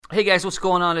Hey guys, what's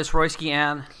going on? It's Royski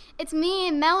and... It's me,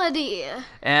 Melody.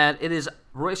 And it is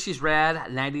Royski's Rad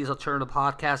 90s Alternative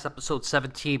Podcast, episode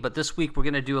 17. But this week we're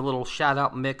going to do a little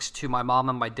shout-out mix to my mom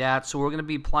and my dad. So we're going to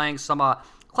be playing some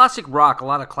classic rock, a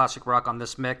lot of classic rock on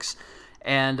this mix.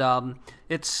 And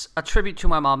it's a tribute to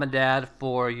my mom and dad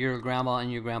for your grandma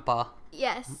and your grandpa.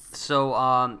 Yes.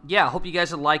 So, yeah, hope you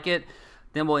guys will like it.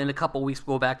 Then in a couple weeks,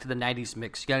 we'll go back to the 90s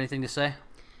mix. You got anything to say?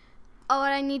 All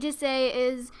I need to say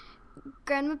is,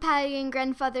 Grandma Patty and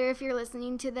Grandfather, if you're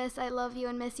listening to this, I love you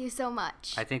and miss you so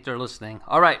much. I think they're listening.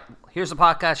 All right, here's the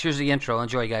podcast. Here's the intro.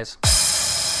 Enjoy, guys.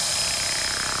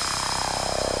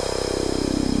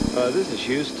 This is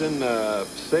Houston.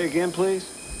 Say again, please.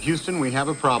 Houston, we have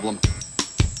a problem.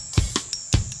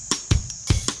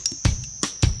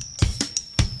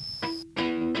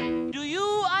 Do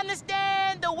you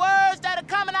understand the words that are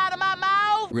coming out of my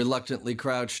mouth? Reluctantly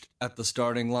crouched at the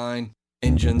starting line,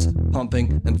 engines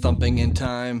pumping and thumping in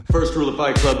time. First rule of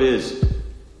Fight Club is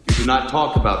you do not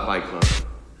talk about Fight Club.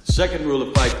 The second rule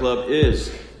of Fight Club is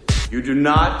you do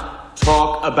not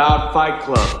talk about Fight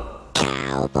Club.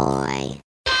 Cowboy.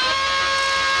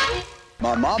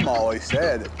 My mom always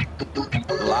said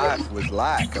life was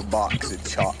like a box of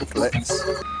chocolates.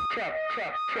 Check.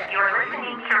 You're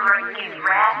listening to Royski's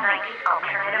Rad 90s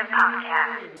Alternative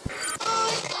Podcast.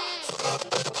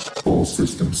 Full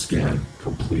system scan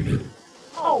completed.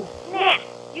 Oh, snap!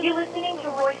 You're listening to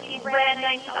Royski's Rad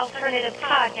 90s Alternative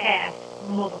Podcast,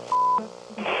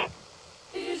 motherfucker.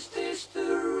 Is this the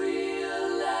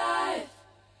real life?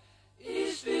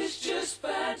 Is this just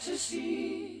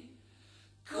fantasy?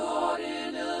 Caught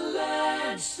in a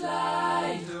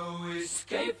landslide, no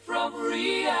escape from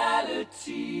reality.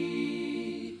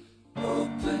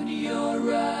 Open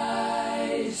your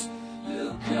eyes,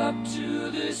 look up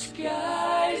to the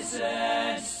skies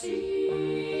and see.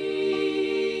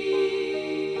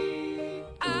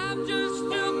 I'm just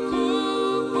a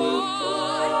poor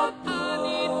boy, I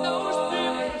need no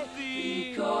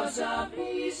sympathy, 'cause I'm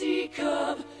easy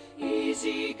come,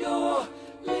 easy go,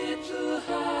 little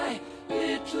high,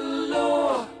 little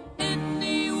low.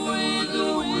 Any way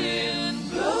the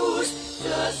wind blows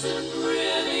doesn't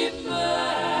really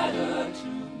matter to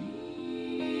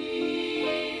me.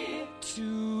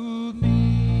 To me.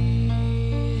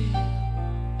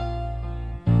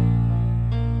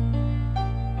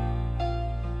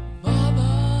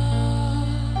 Mama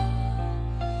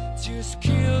just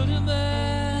killed a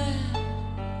man,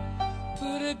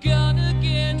 put a gun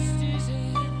against his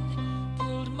head,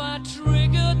 pulled my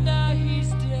trigger, now he's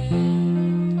dead.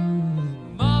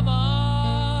 Mama,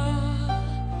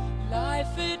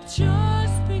 life had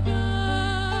just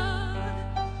begun,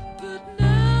 but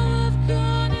now I've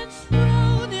gone and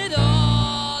thrown it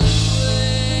all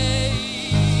away.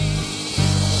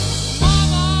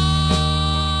 Mama,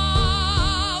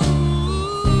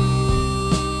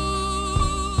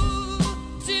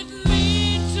 didn't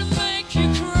mean to make you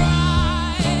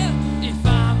cry. If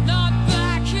I'm not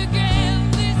back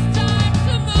again this time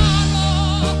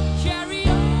tomorrow, carry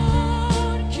on,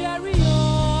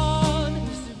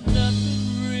 as if nothing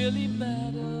really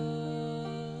matters.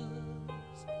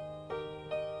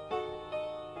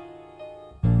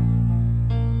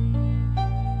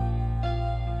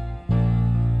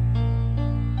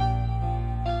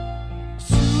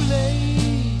 Too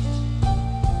late,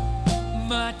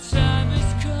 my time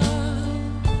has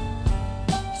come,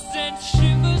 sent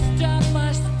shivers down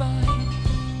my spine,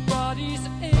 body's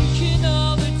aching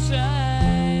all the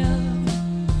time.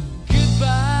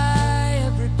 Goodbye,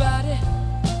 everybody,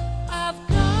 I've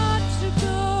got to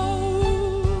go,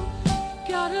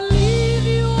 gotta leave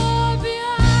you all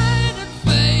behind and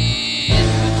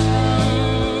face the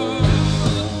truth.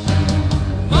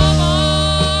 Mama,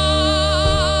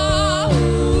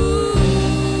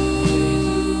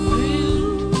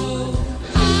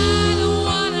 I don't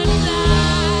wanna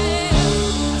die.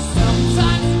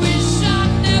 Sometimes wish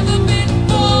I'd never been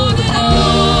born at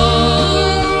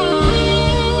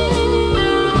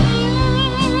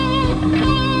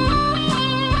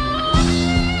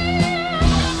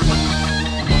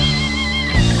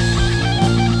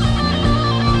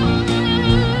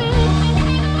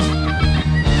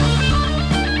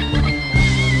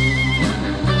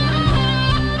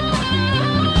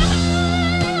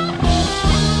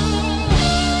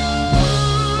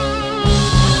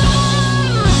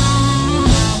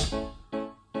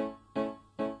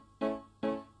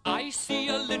I see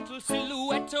a little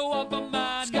silhouette of a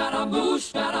man.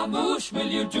 Scaramouche, will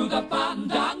you do the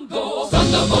fandango?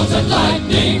 Thunderbolts and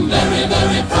lightning, very,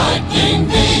 very frightening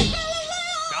me.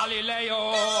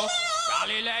 Galileo,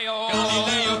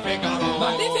 Figaro.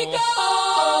 Magnifico!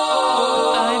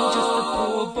 I'm just a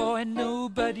poor boy,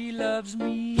 nobody nobody loves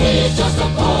me. He's just a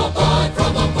poor boy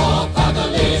from a poor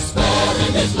family,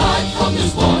 sparing his life from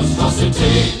this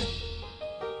monstrosity.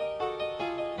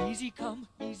 Easy come,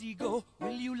 easy go,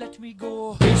 will you let me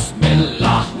go?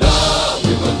 Bismillah, no,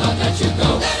 we will not let you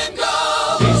go. Let him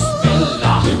go.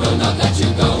 Bismillah, we will not let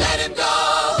you go. Let him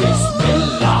go.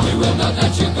 Bismillah, we will not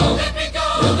let you go. Let me go.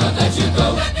 We'll not let you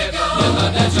go. Let me go. We'll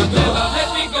not let you go. Let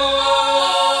me go.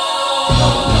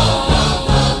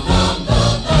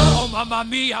 Oh, mamma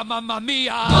mia, mamma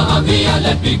mia. Mamma mia,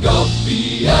 let me go.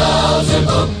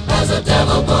 Beelzebub has a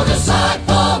devil put aside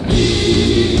for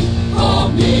me, for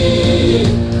me,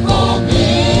 for me.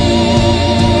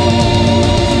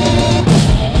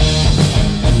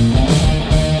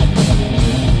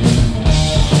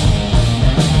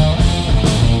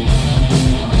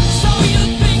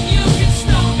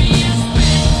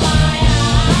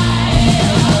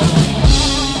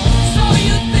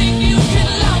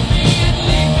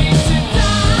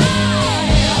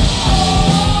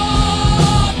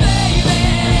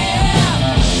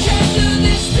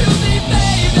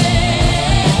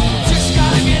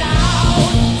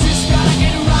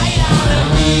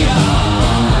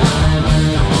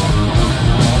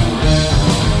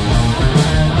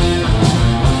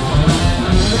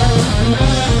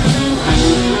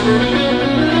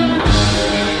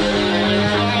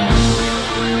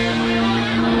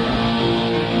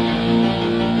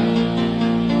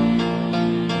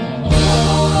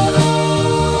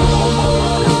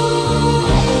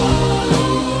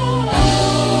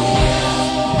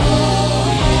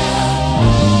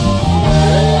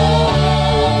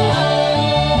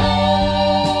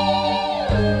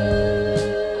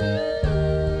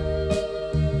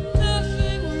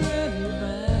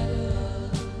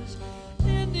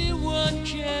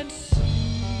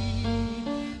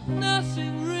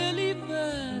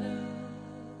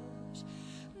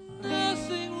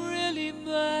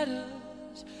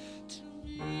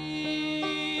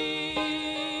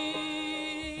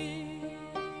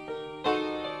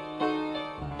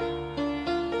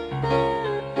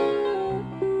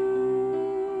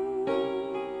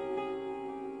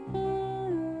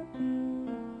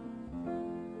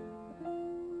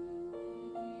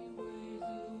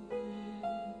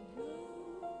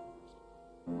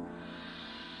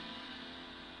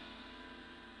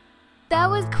 That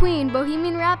was Queen,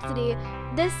 Bohemian Rhapsody.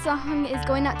 This song is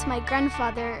going out to my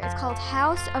grandfather. It's called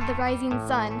House of the Rising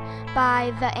Sun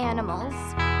by The Animals.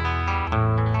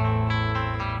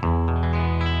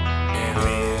 There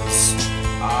is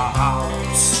a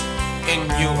house in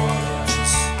New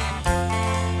Orleans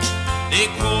they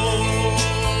call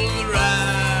the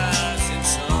Rising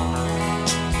Sun,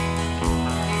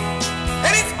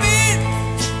 and it's been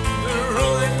the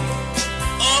ruin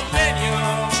of many a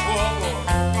poor boy.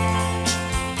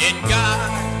 In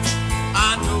God,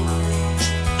 I know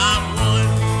I'm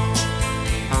one.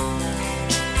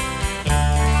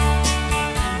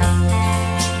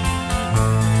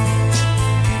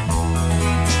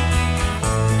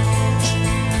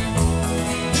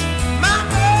 My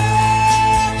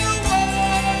mother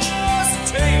was a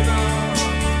tailor.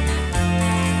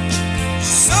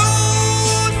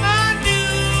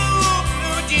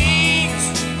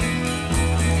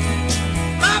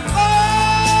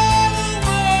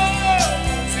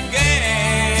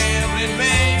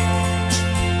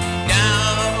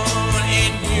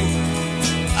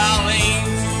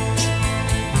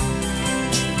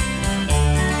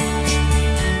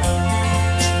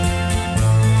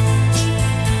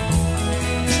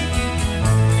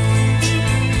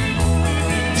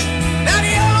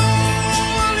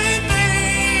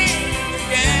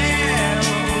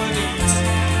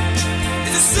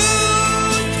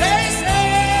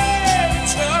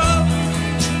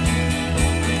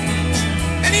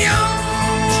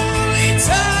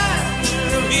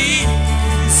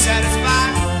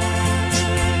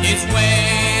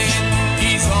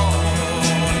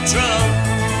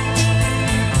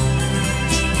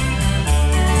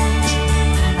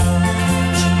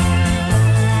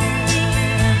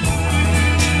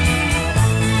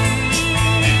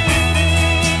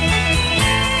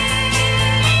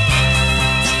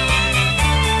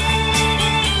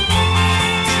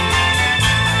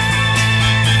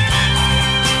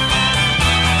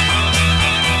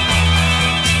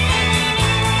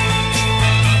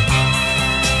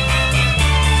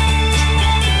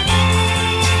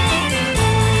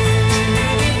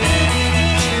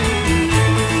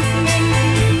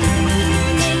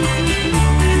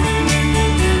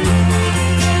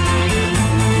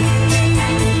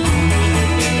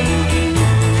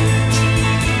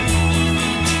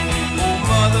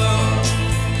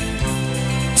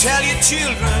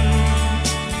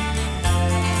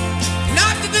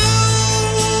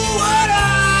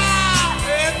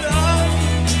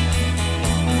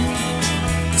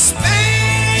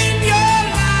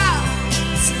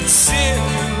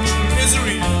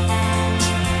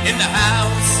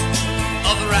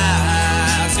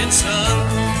 rising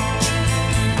sun.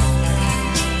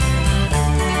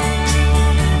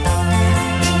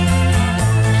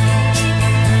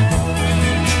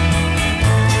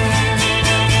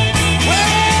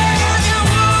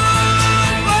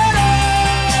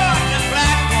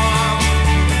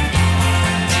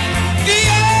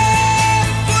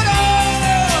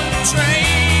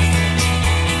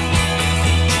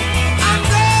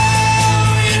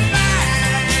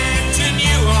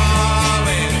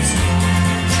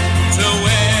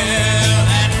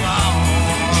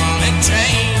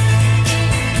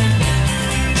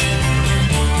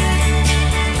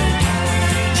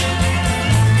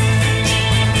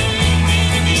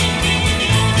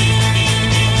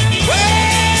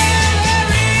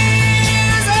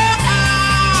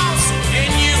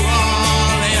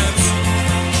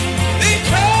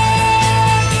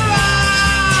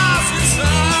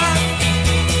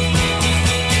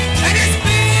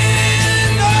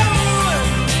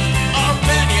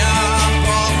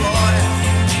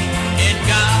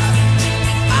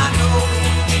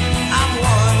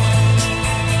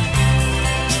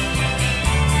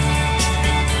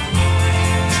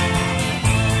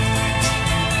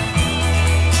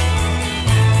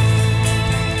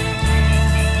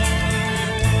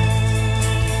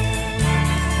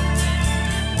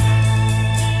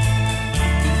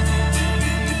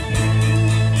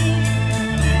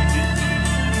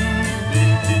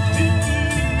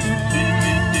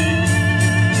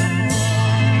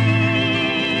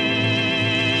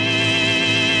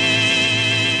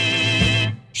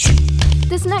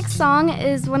 This next song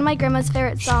is one of my grandma's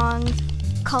favorite songs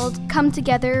called Come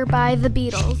Together by the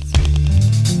Beatles.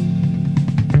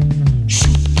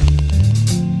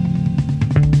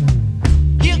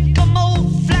 Here come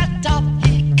old flat top,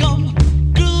 he come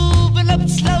grooving up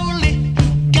slowly.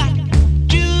 He got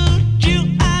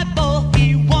juju eyeball,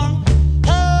 he one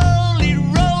holy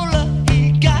roller.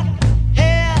 He got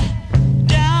hair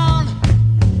down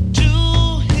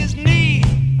to his knee.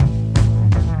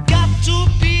 Got to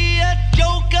be a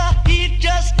joker, he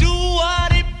just do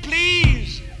what he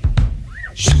please.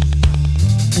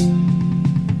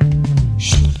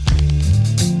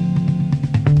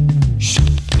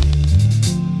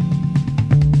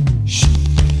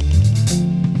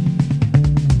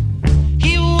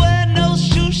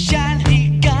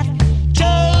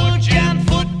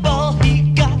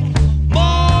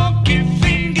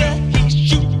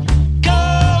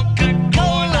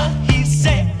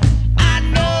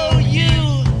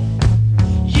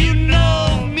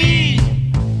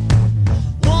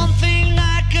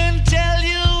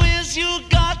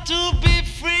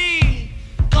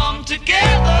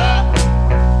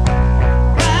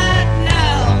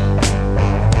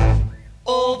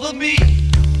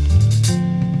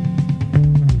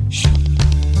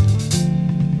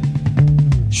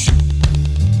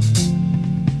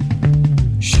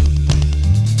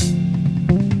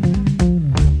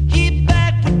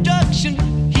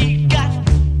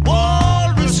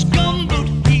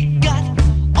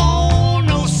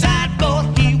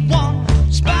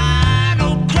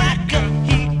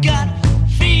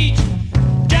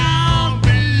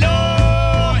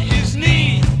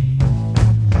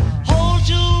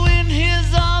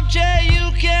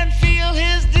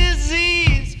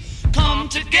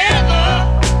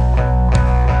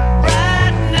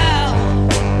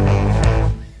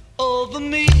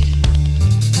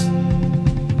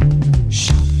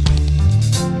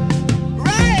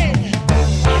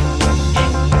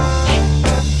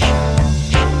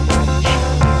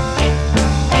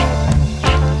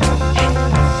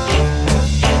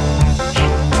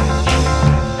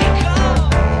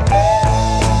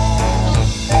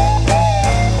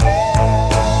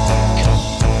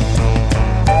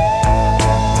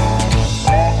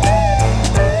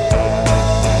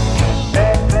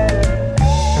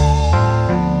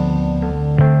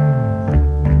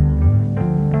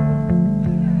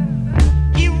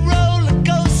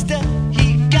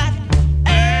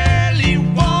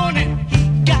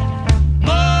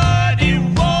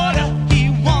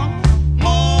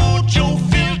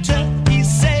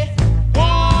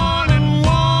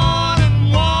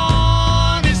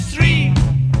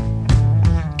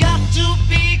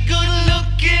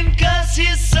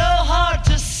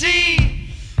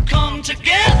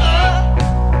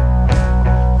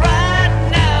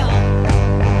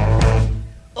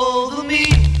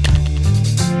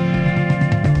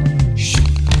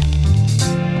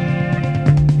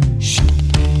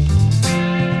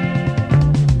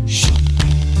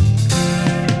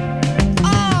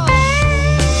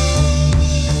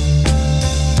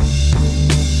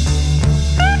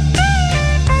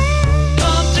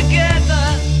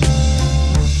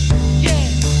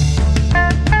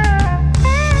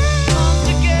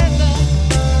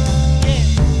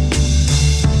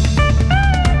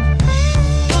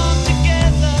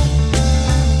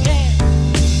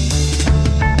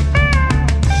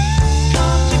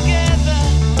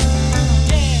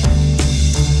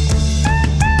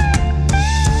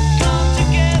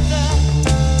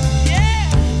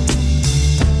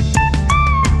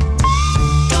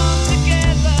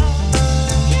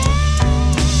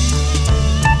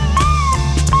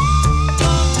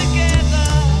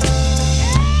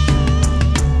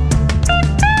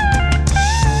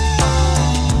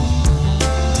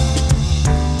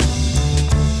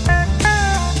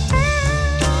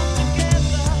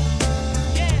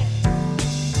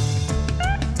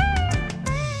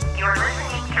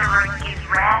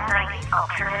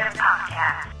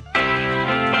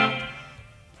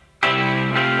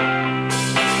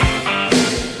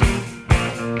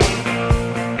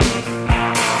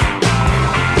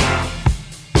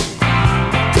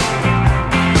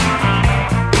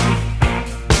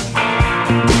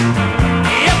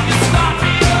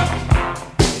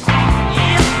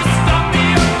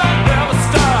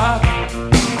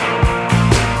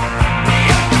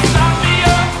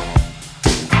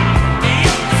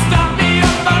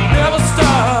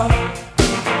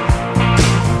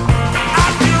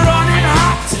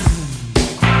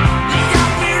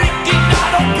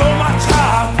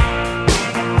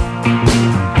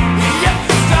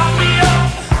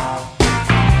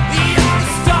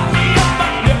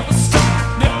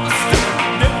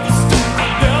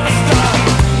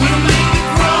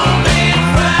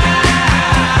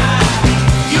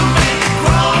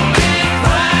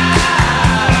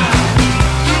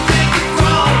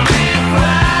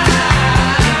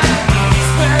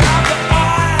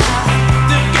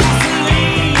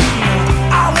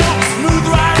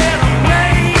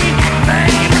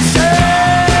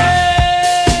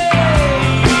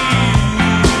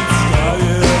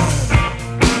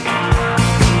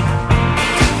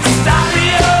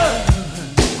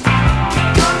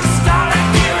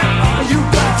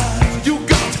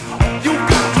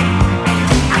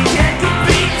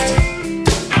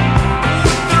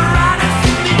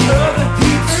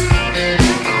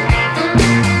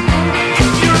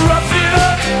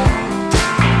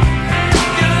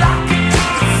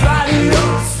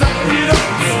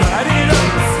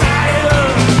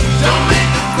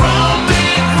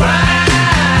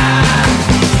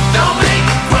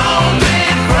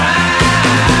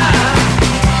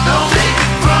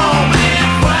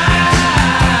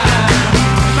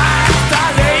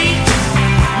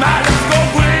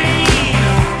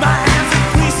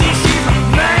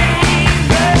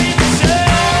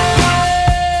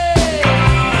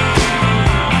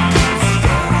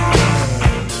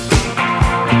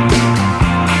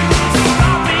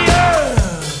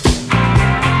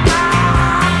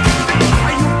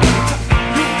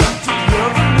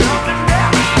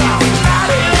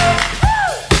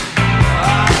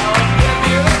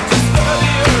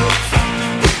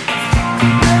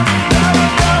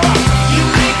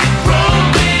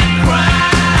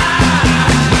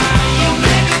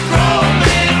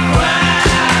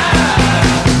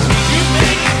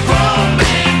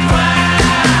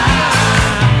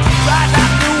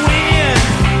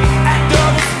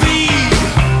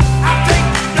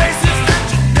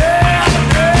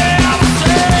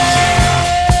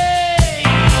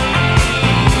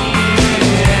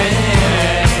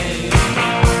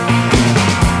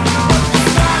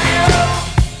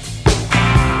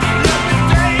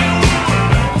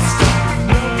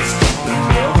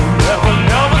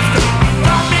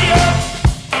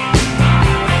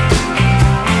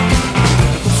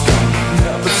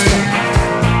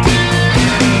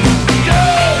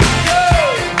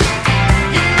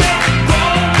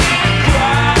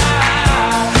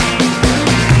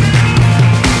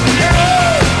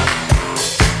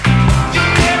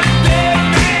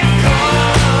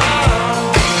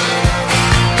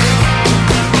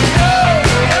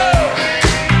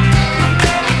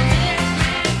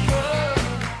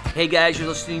 Hey guys, you're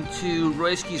listening to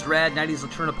Royski's Rad 90s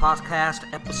Alternative Podcast,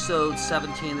 episode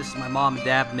 17. This is my mom and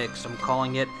dad mix, I'm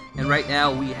calling it. And right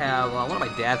now we have one of my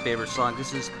dad's favorite songs.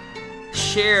 This is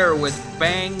Cher with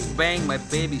Bang Bang, My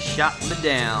Baby Shot Me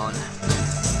Down.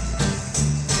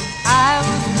 I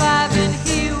was 5 and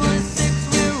he was 6.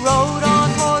 We rode on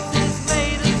horses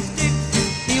made of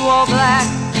sticks. He wore black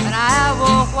and I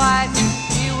wore white.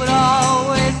 He would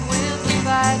always win the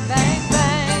fight. Bang,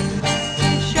 bang,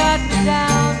 he shot me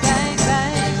down. Bang,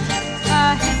 bang,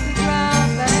 I hit the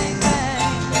ground. Bang, bang,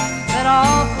 that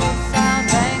awful sound.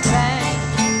 Bang, bang,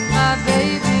 my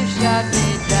baby shot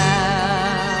me down.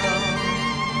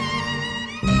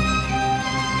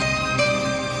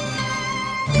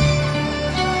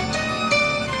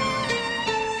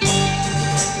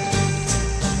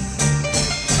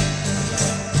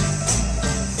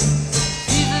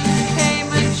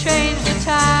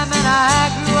 Time and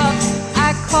I grew up, I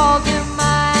called him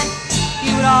mine. He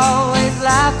would always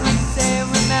laugh and say,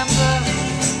 remember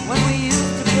when we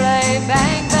used to play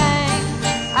bang bang,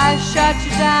 I shot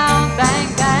you down, bang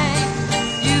bang,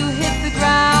 you hit the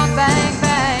ground, bang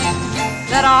bang,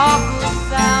 that awful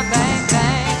sound, bang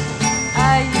bang,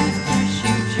 I used to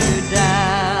shoot you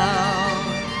down.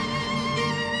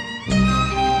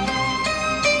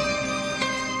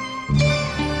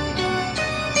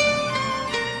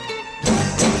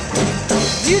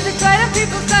 Music played and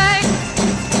people sang,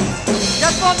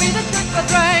 just for me to drink a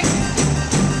drink.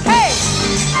 Hey!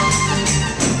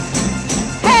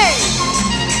 Hey!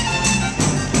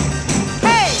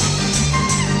 Hey!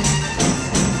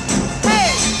 Hey!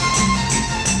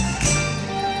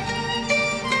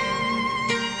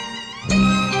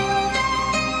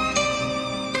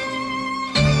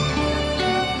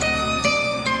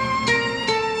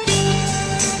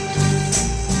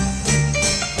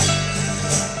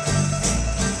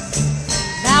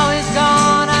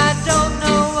 Gone, I don't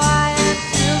know why.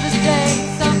 Until this day,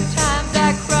 sometimes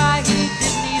I cry. He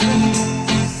didn't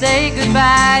even say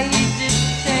goodbye. He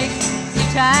didn't take the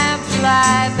time to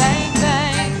lie. Bang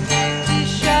bang, he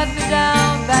shut me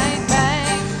down. Bang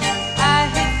bang, I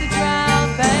hit the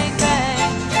ground. Bang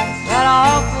bang, that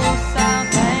awful sound.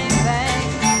 Bang bang,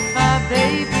 my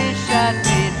baby shut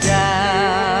me down.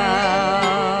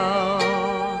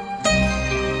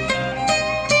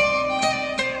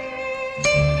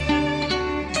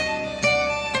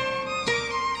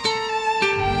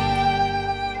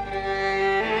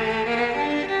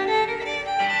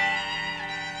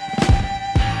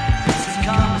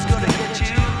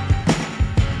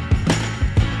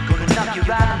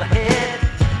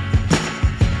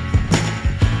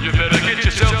 You better get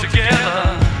yourself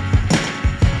together.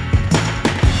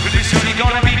 Pretty soon you're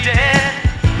gonna be dead.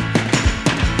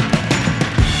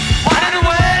 What in the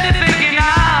world you thinking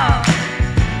of?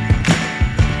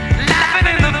 Laughing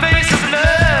in the face of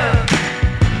love.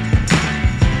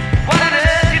 What on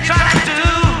earth you trying to do?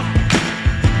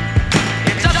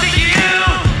 It's up to you.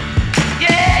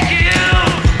 Yeah, you.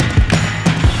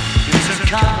 Some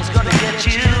karma's gonna get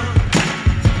you.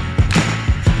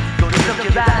 Look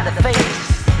you right in the face.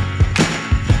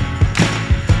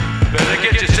 Better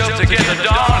get yourself together,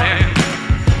 darling.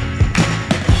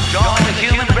 Join the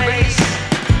human race.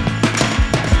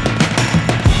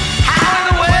 How in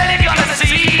the world you gonna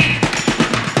see?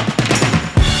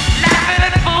 Laughing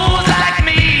at fools like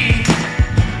me.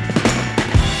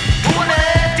 Who on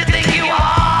earth do you think you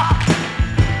are?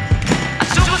 A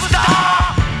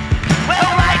superstar? Well,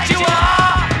 right you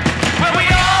are. Where we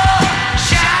all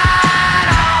shine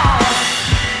on.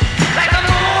 Like the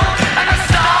moon and the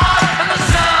stars and the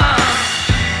sun,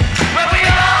 where we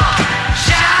all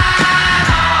shine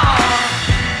on.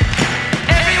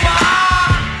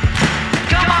 Everyone,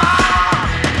 come on.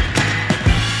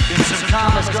 And some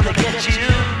karma's gonna get you,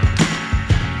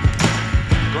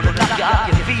 gonna knock you off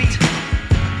your feet.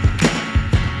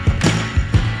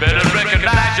 Better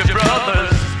recognize your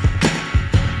brothers,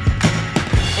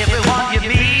 everyone you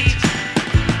meet.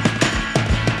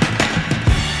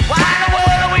 Why in the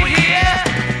world are we here?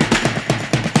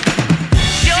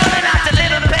 Surely not to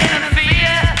live in pain and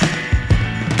fear.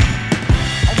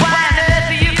 Why on earth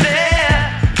do you fear?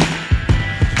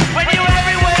 When you're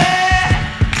everywhere,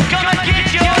 gonna get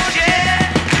your share.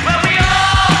 Where we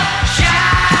all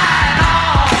shine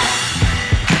on.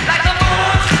 Like the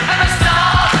moon and the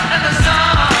stars and the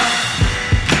sun.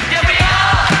 Yeah, we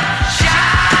all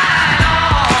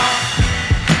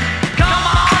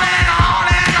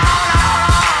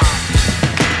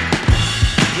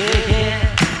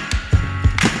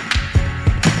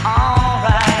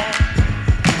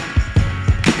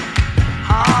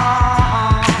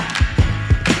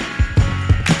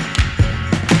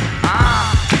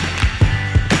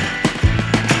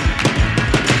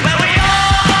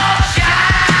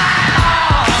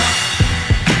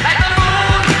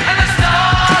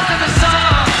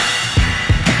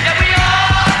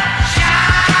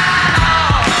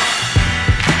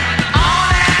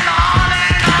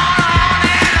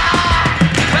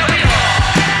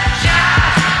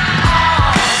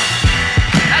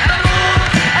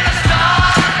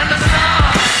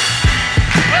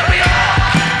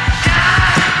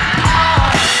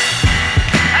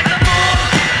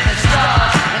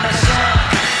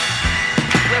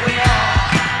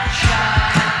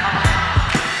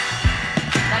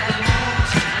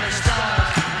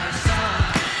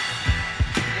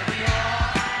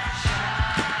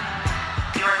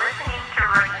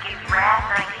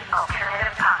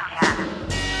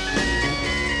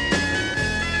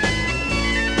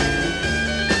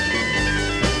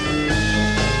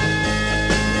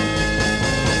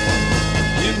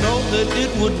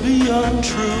be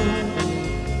untrue.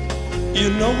 You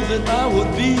know that I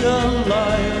would be a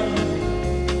liar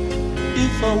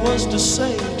if I was to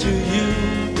say to you,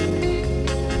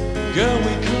 girl,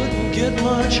 we couldn't get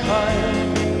much higher.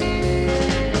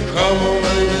 Come on,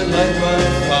 baby, light my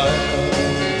fire.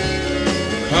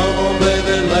 Come on,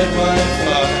 baby, light my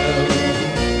fire.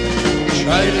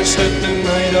 Try to set the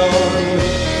night on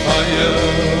fire.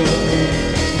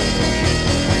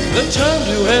 The time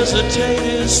to hesitate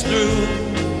is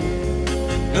through.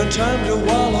 No time to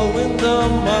wallow in the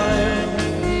mire.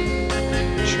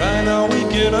 Try now, we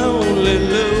can only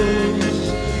lose,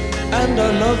 and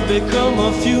our love become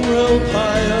a funeral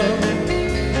pyre.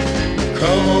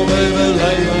 Come on, baby,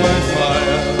 light my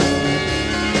fire.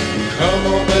 Come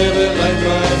on, baby, light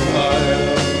my fire.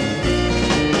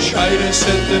 Try to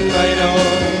set the night on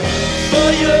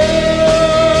fire.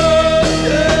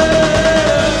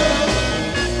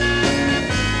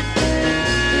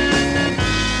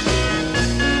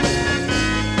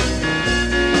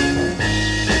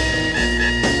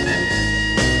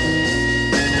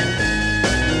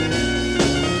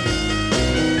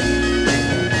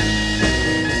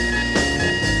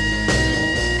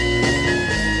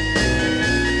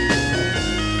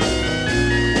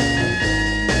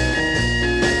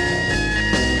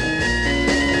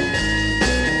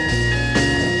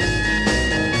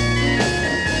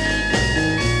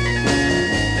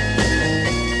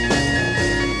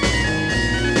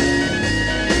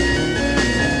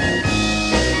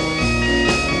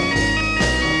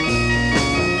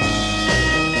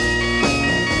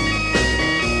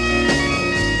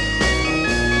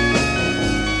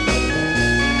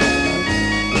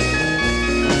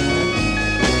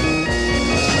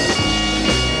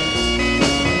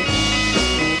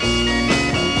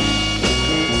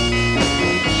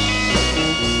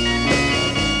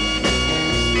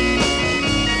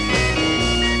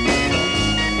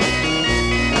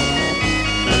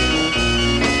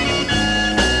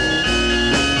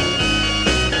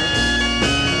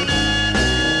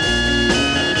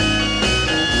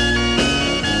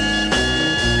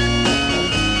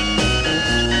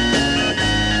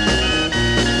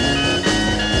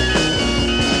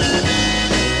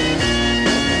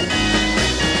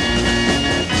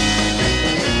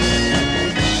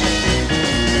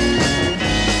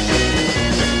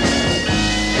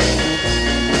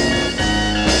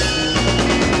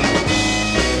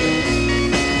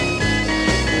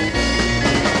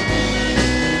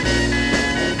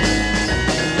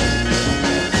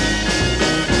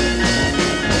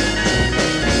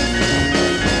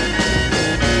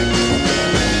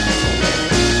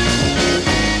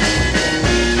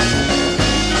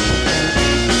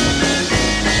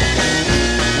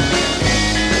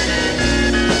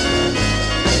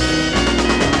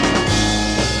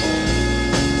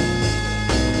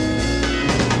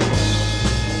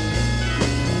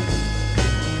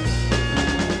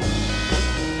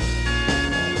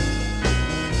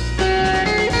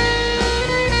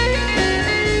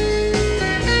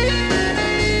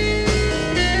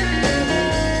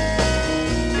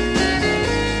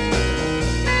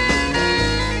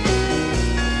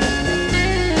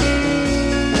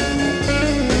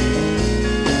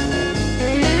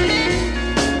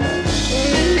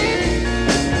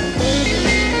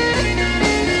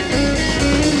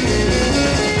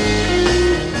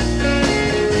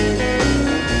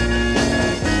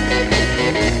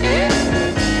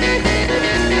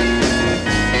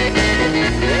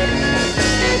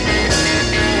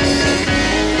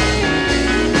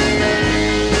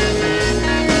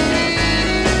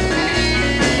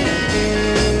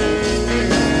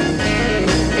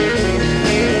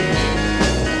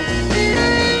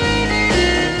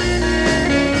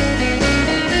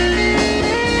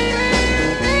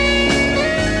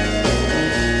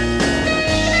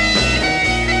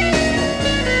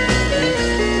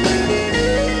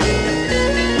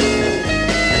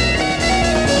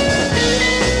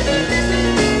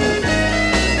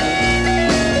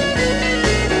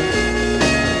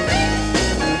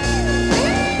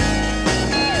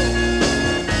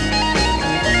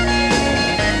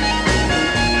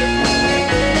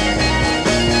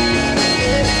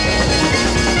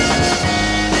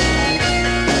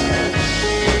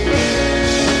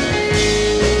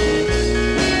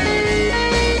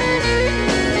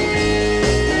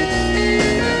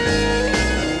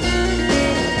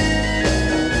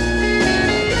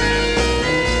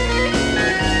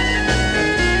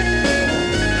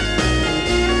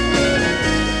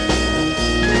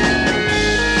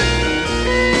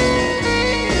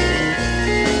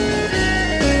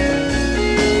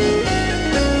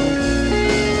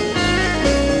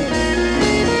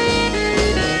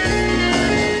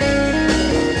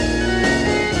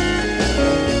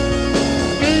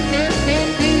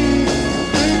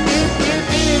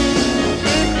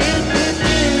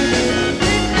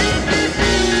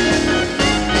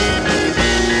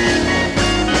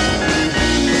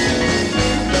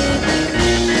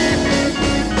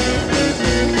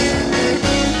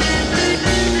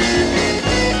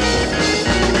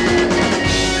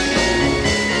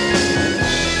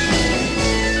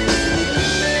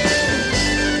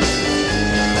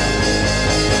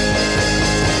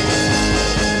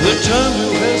 time to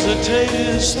hesitate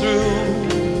is through.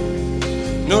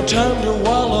 No time to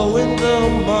wallow in the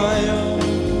mire.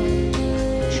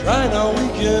 Try now, we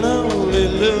can only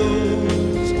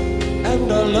lose,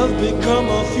 and our love become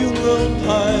a funeral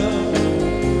pyre.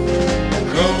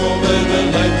 Come on, baby,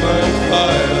 light my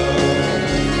fire.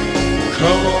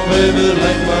 Come on, baby,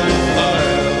 light my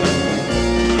fire.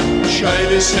 Try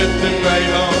to set the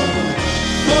night on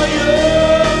fire.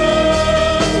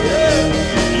 Yeah.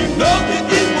 You know that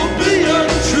it will be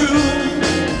untrue.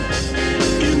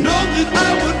 You know that I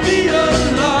would be a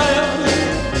liar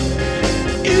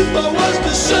if I was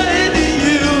to say to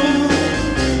you,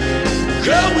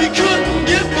 girl, we couldn't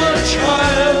get much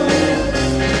higher.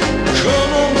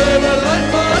 Come on, baby, light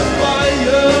my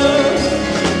fire.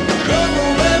 Come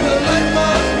on, baby, light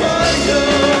my fire.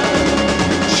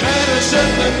 Try to set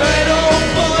the night on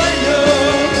fire.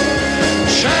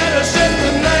 Try to set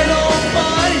the night on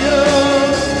fire.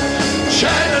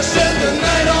 Try to set the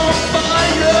night on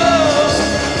fire.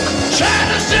 Try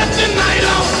to set the night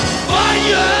on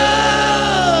fire.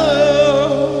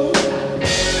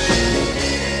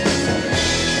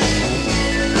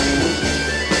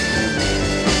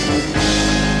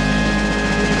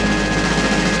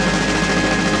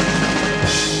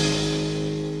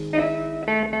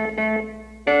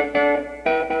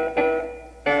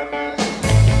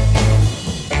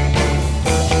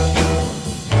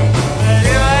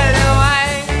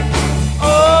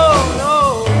 Oh,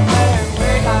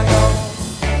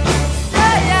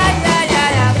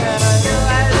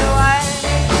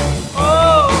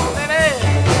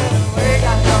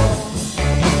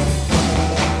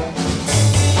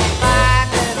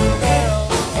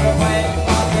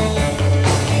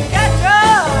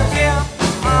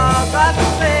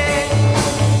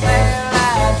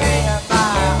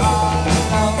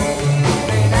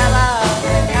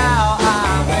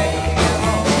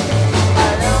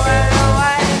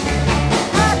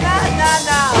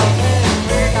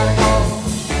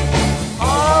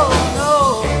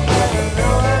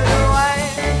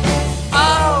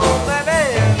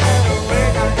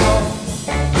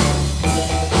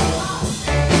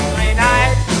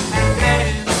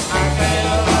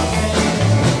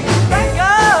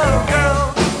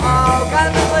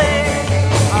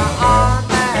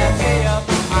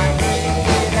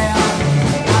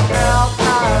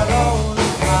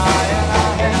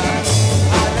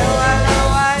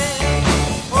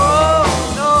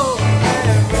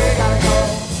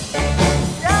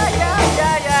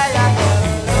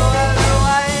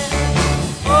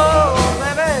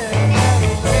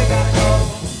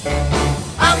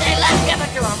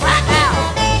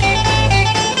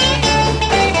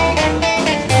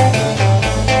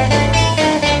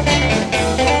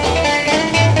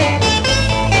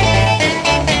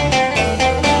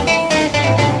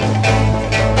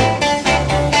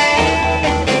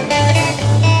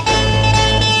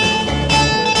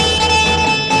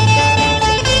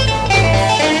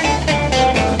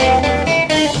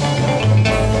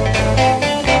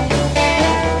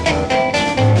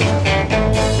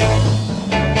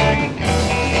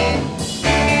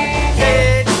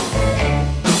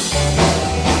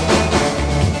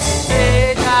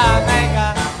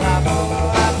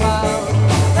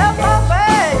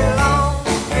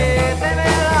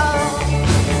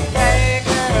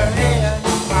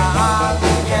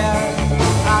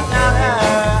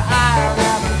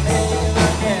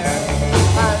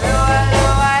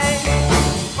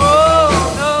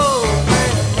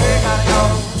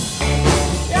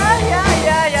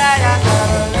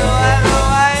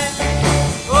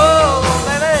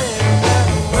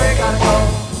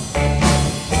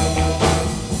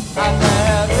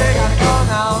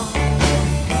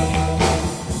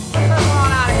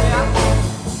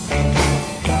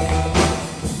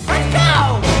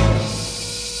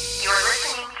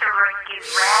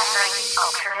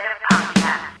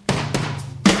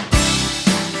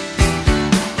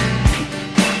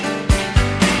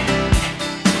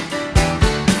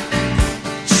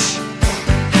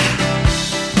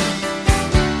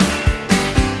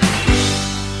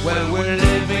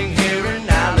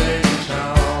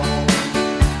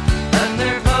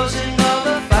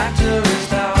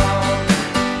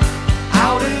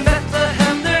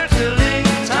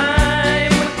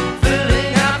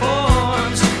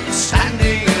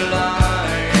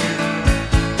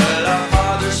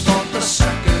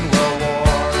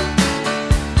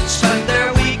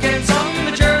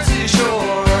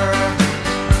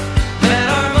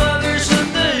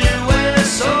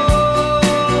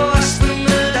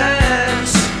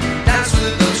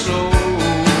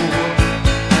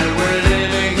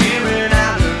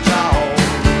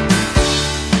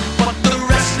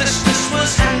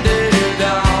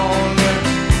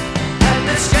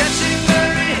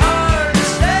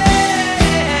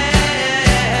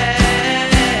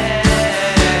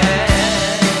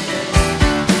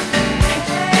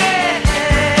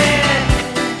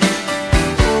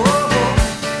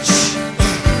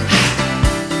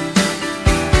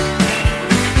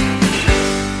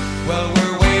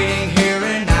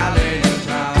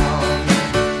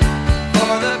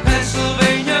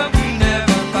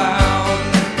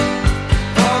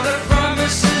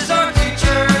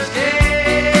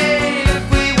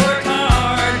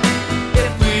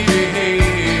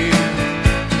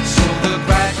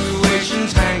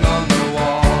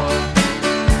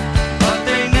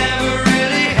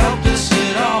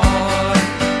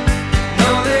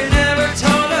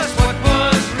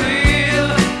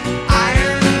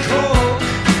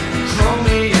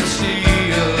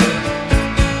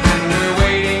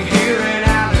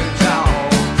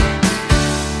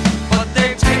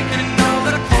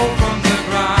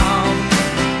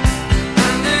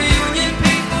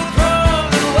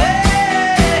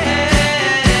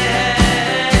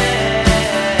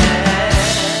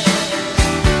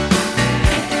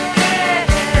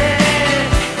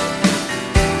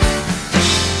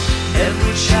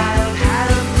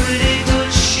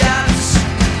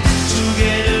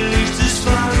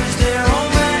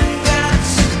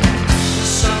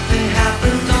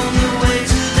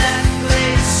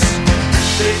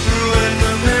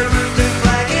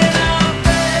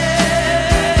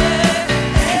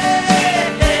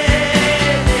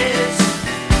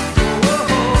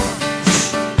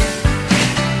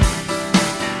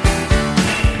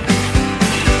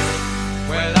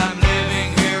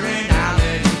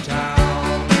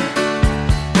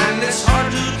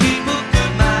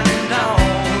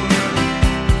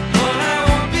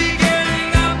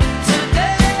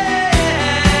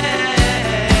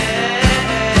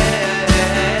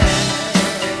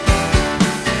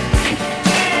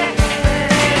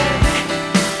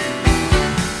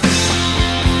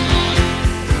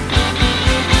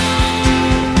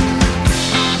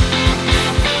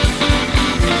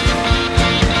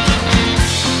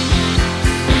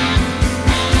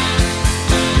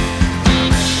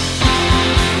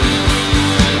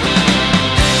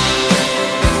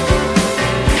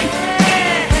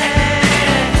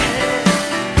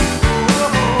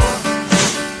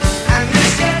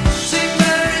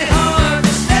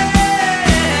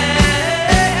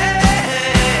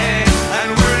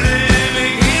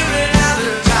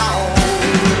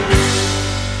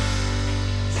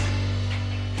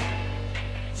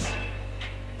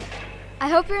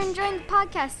 hope you're enjoying the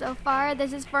podcast so far.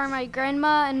 This is for my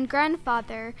grandma and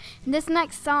grandfather. And this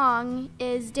next song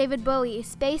is David Bowie,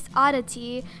 Space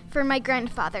Oddity, for my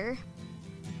grandfather.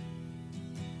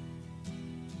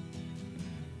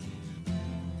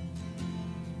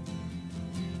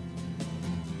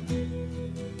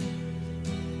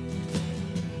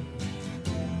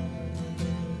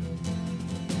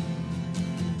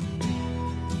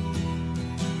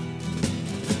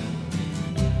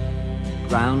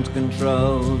 Ground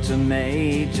control to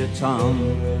Major Tom.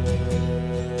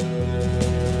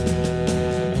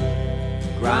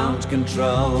 Ground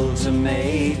control to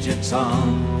Major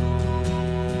Tom.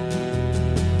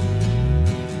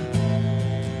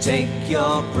 Take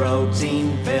your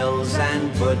protein pills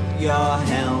and put your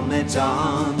helmet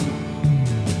on.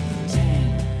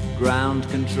 Ground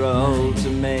control to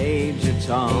Major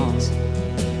Tom. 8,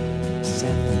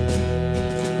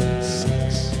 7, 6.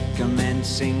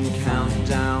 Commencing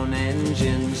countdown,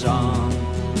 engines on.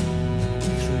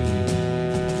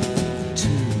 3, 2.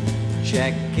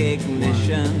 Check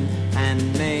ignition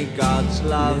and may God's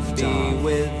love be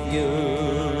with you.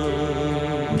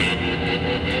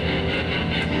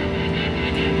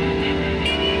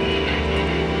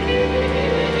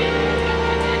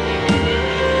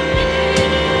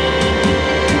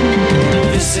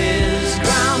 This is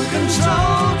ground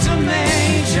control to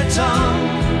Major Tom.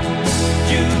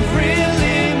 You've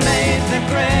really made the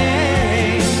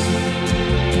grade,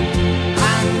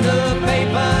 and the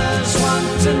papers want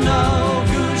to know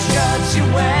whose shirts you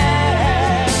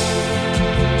wear.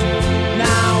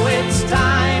 Now it's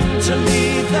time to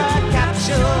leave the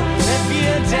capsule if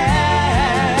you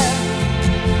dare.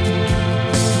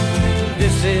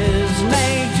 This is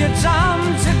Major Tom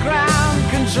to ground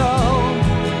control.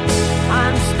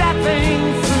 I'm stepping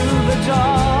through the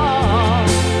door,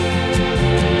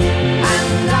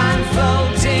 and I'm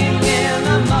floating in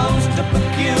a most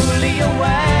peculiar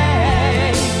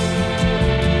way,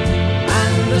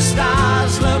 and the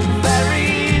stars look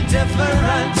very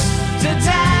different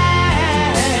today.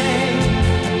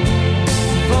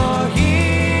 For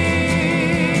here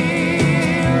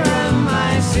am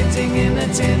I sitting in a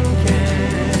tin can.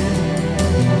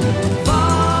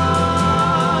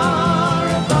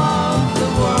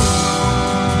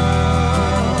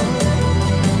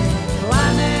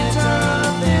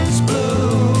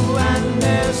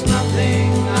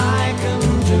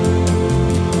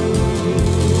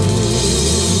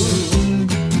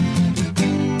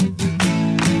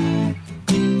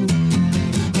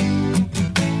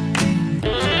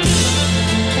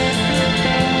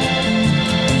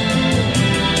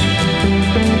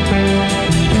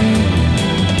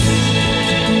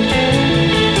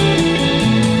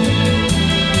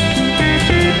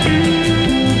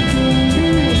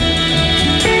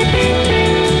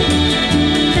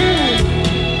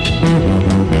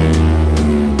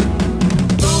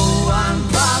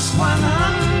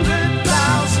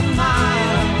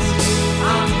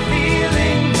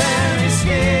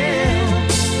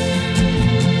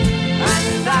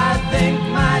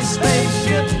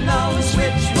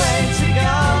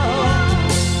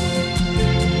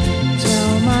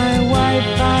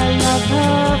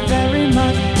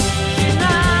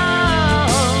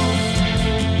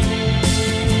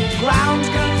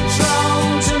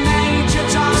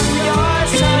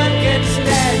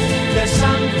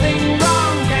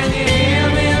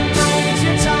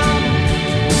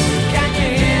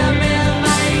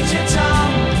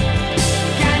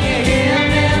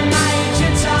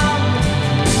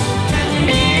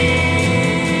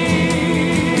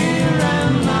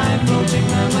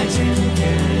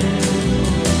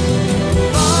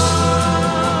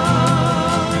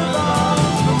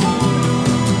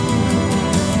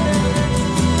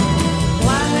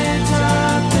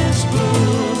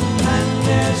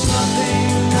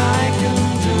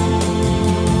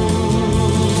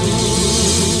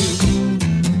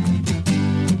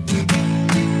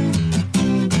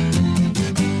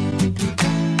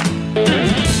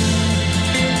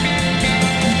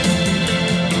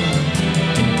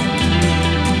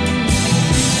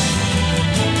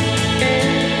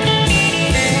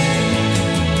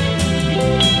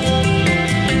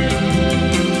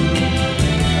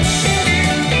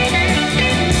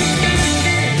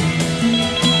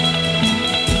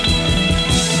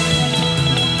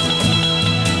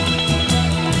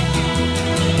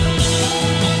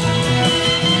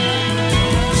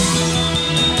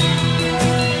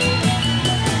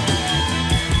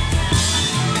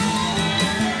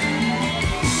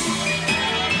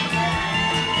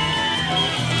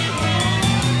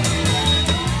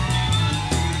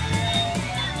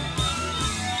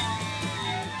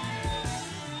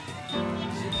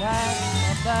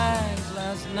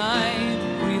 last night,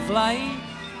 pre-flight,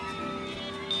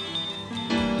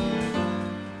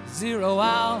 0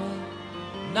 hour,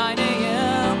 9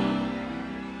 a.m.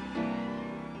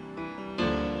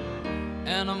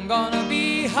 And I'm gonna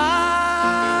be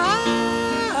high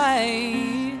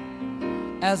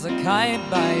as a kite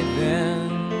by then.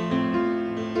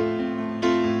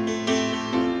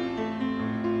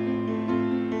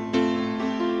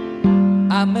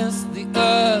 I miss the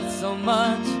earth so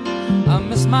much, I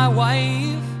miss my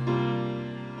wife.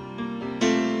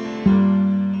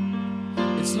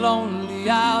 It's lonely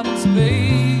out in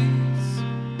space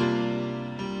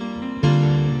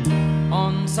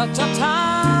on such a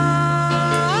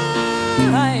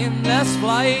timeless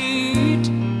flight.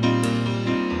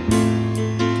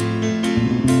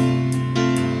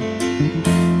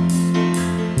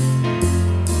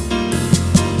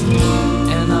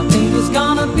 And I think it's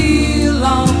gonna be a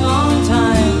long, long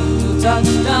time till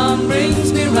touchdown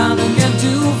brings me round again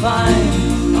to find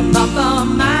I'm not the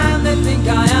man they think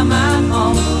I am at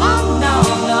home. Oh no,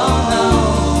 no, no,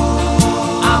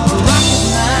 I'm a rocket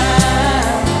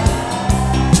man,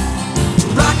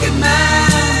 rocket man,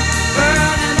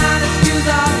 burning out his fuse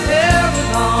out here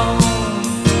alone.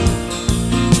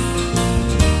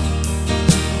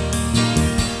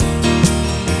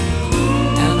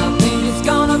 And I think it's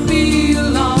gonna be a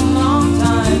long, long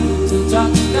time till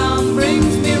touchdown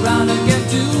brings me round again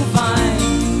to find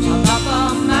I'm not the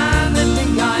man they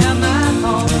think I am at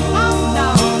home. Oh no,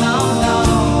 no, no,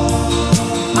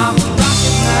 I'm a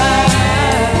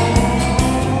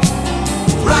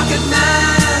rocket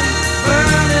man,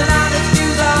 burning out his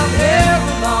fuse out here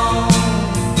alone.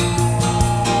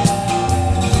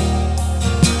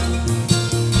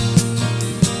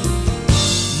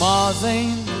 Mars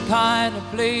ain't the kind of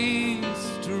place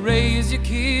to raise your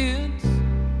kids.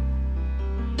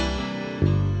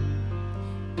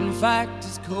 In fact,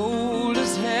 it's cold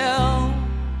as hell,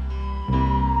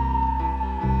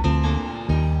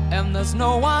 and there's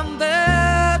no one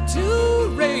there to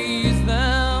raise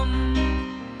them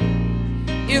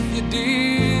if you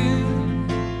did.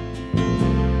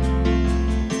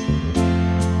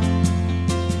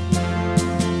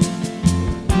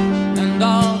 And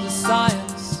all the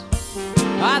science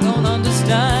I don't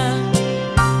understand,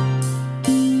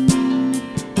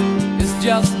 it's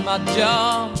just my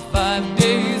job 5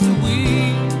 days a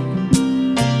week.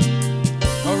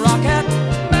 A rocket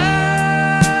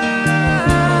man,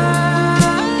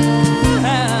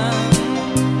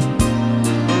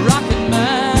 a rocket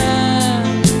man.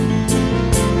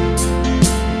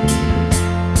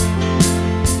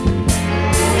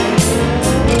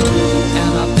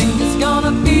 And I think it's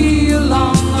gonna be a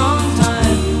long, long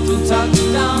time till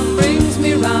touchdown brings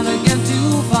me round again to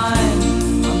find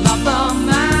I'm not the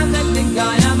man they think I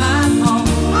am at home.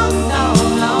 Oh no,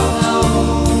 no, no,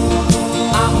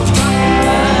 I'm a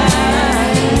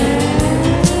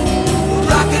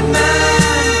rocket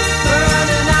man,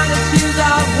 burning out his fuse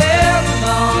out here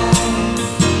alone.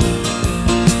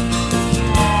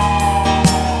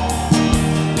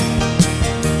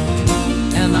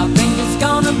 And I think it's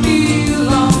gonna be a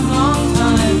long, long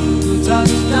time till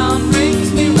touchdown brings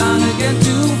me round again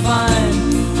to find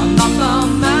I'm not the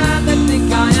man they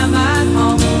think I am at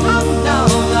home. Oh no,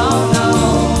 no, no,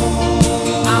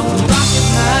 I'm a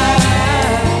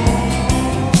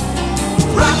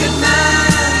rocket man,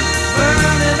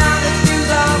 burning out his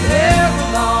fuse out here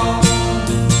alone.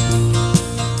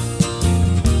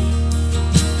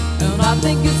 And I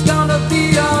think it's gonna be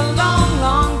a long,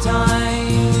 long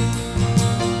time.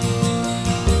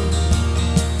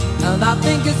 And I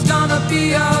think it's gonna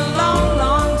be a long,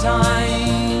 long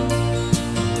time.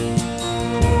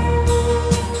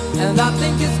 And I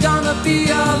think it's gonna be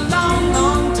a long,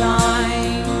 long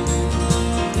time.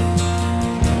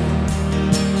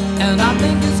 And I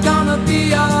think it's gonna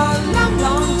be a long,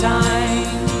 long time.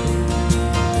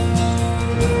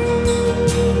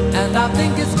 And I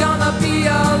think it's gonna be a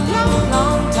long,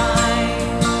 long time.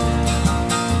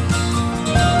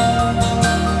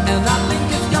 And I think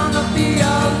it's gonna be a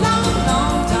long,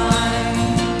 long time.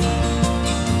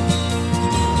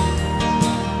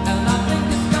 And I think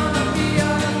it's gonna be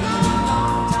a long,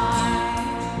 long time.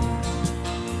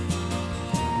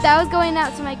 That was going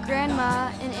out to my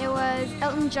grandma, and it was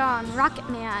Elton John, Rocket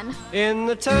Man. In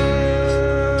the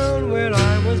town where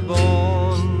I was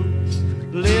born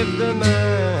lived a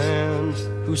man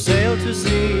who sailed to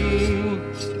sea,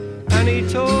 and he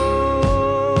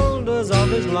told us of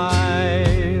his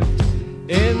life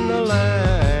in the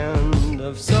land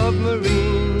of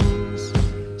submarines.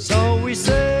 So we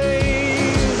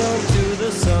sailed on to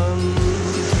the sun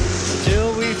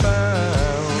till we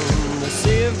found the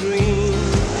sea of green,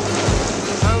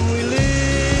 and we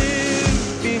lived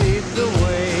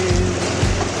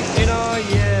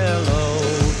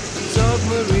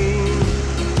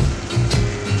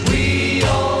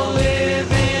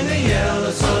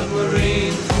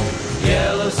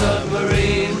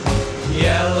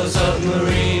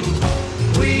submarine.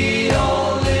 We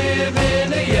all live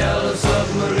in a yellow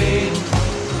submarine.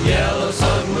 Yellow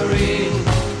submarine.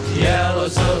 Yellow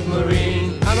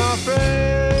submarine. And our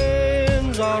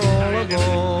friends are all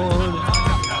aboard.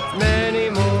 Many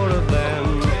more of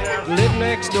them live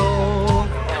next door.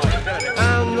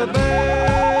 And the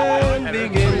band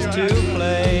begins to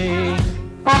play.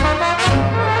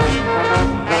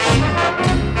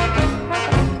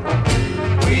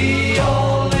 We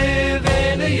all live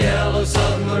in a yellow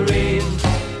submarine.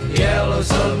 Yellow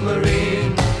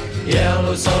submarine.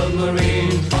 Yellow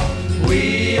submarine.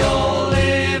 We all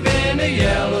live in a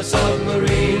yellow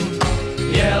submarine.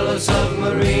 Yellow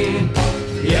submarine.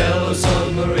 Yellow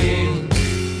submarine.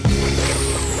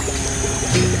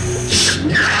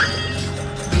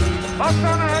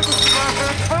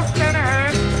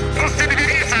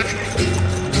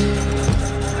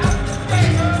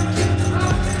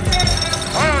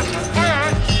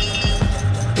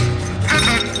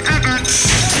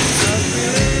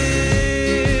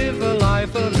 Live a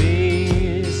life of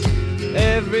ease.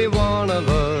 Every one of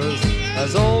us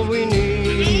has all we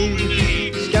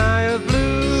need. Sky of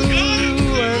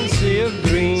blue and sea of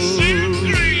green.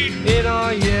 In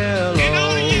our yellow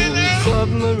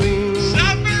submarine.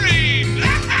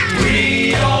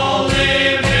 We all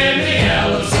live in a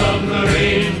yellow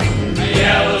submarine.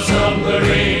 Yellow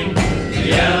submarine.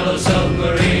 Yellow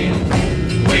submarine.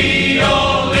 We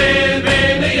all live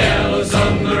in a yellow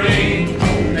submarine.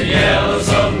 A yellow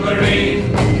submarine.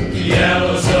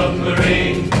 Yellow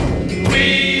submarine.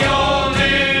 We all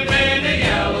live in a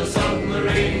yellow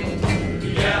submarine.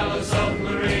 Yellow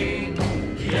submarine.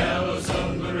 Yellow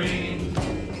submarine.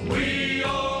 We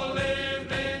all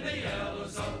live in a yellow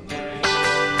submarine.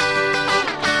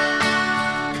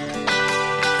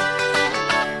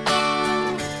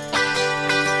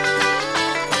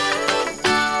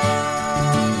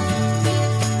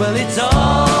 Well, it's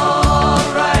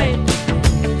alright,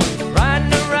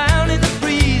 riding around in the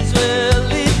breeze. Well,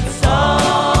 it's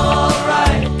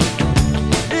alright,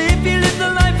 if you live the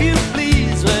life you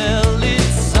please. Well,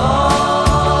 it's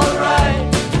alright,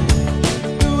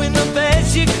 doing the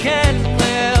best you can.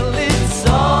 Well, it's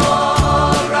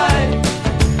alright,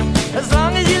 as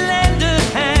long as you lend a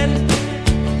hand.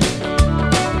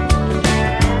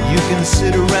 You can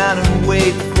sit around and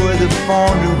wait for the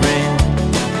phone to ring,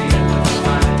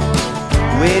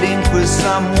 waiting for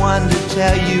someone to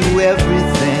tell you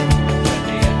everything.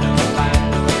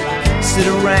 Sit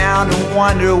around and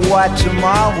wonder what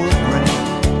tomorrow will bring.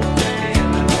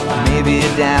 Maybe a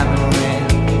diamond ring.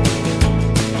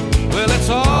 Well, it's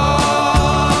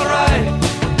alright,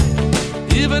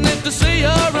 even if they say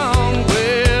you're wrong.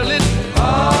 Well, it's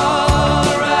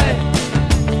alright,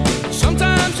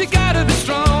 sometimes you gotta be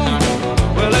strong.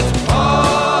 Well, it's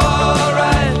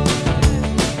alright,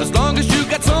 as long as you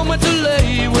got somewhere to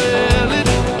lay. Well,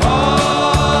 it's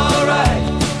alright,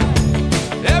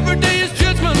 every day is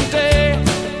Judgment Day.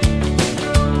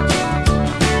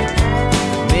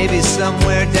 Maybe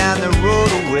somewhere down the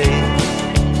road away,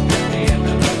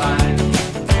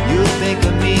 you'll think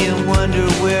of me and wonder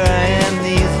where I am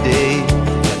these days.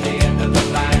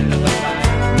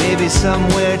 Maybe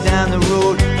somewhere down the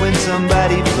road when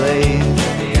somebody plays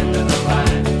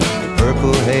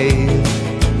Purple Haze.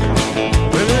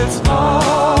 Well, it's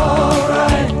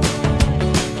alright,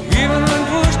 even when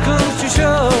push comes to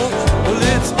shove. Well,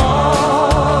 it's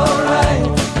alright,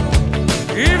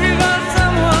 if you got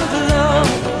someone to love.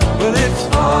 Well, it's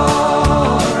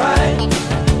alright,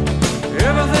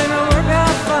 everything will work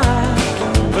out fine.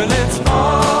 Well, it's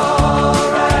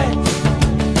alright,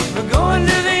 we're going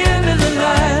to the end of the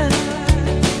line.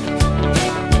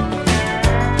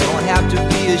 Don't have to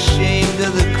be ashamed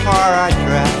of the car I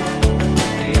drive.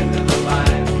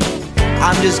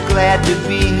 I'm just glad to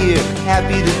be here,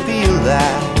 happy to be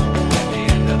alive.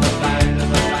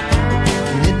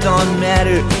 And it don't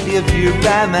matter if you're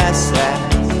by my side,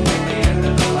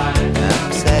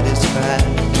 I'm satisfied.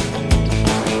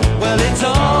 Well, it's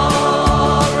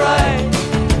alright,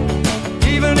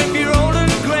 even if you're old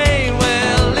and gray.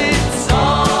 Well, it's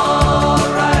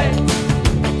alright,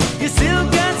 you still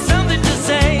got something to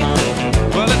say.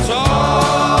 Well, it's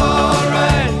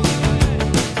alright,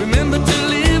 remember to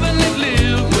live and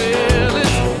live. Well,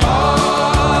 it's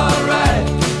alright,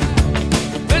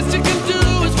 the best you can do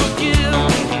is forgive.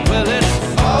 Well,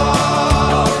 it's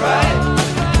alright,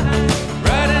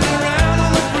 riding around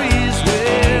on the breeze.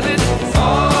 Well, it's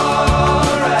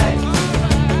alright.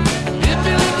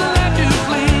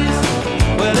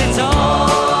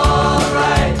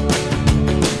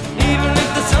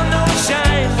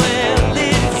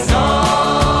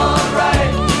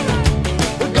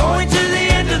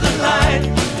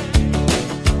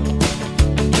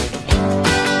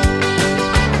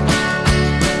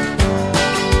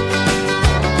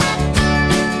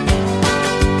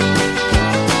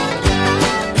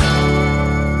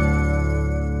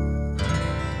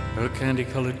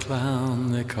 clown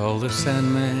they call the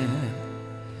Sandman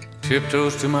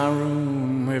tiptoes to my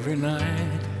room every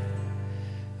night,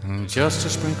 and just to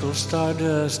sprinkle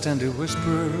stardust and to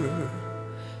whisper,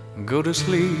 go to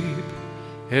sleep,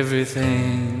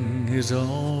 everything is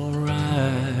all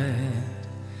right.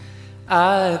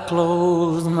 I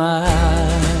close my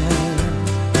eyes,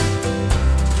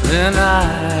 then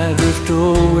I drift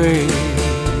away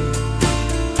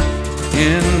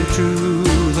into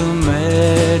the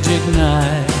magic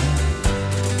night.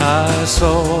 I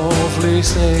softly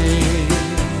say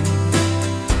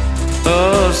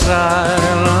a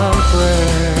silent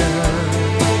prayer,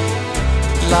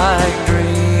 like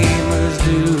dreamers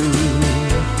do.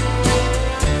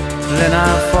 Then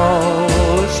I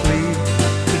fall asleep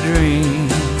to dream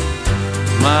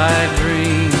my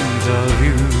dreams of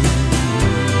you.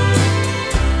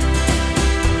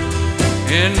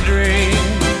 In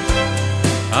dreams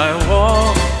I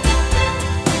walk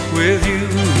with you.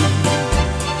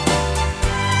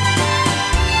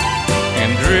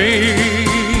 In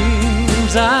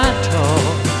dreams I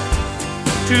talk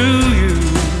to you.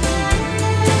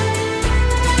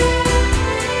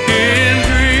 In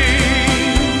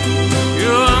dreams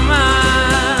you're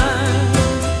mine.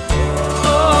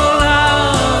 All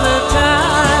of the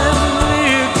time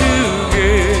we're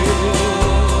together.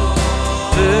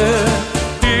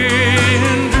 In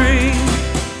dreams,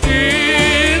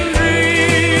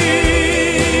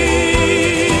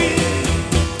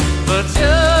 but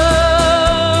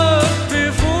just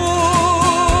before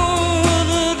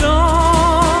the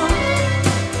dawn,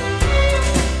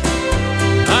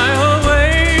 I'll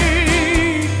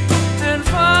wake and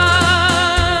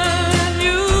find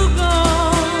you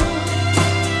gone.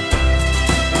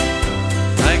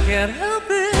 I can't help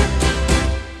it,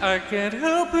 I can't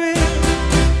help it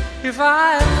if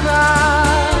I cry.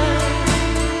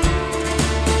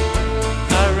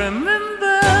 I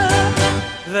remember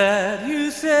that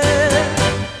you said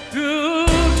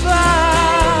goodbye.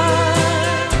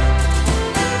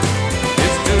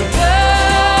 It's too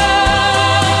bad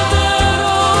that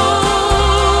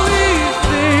all these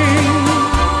things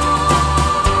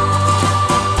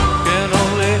can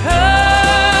only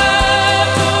happen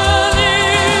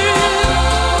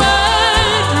in my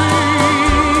dreams.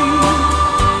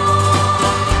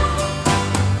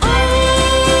 Only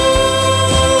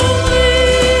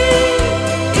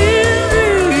in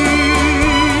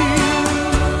dreams.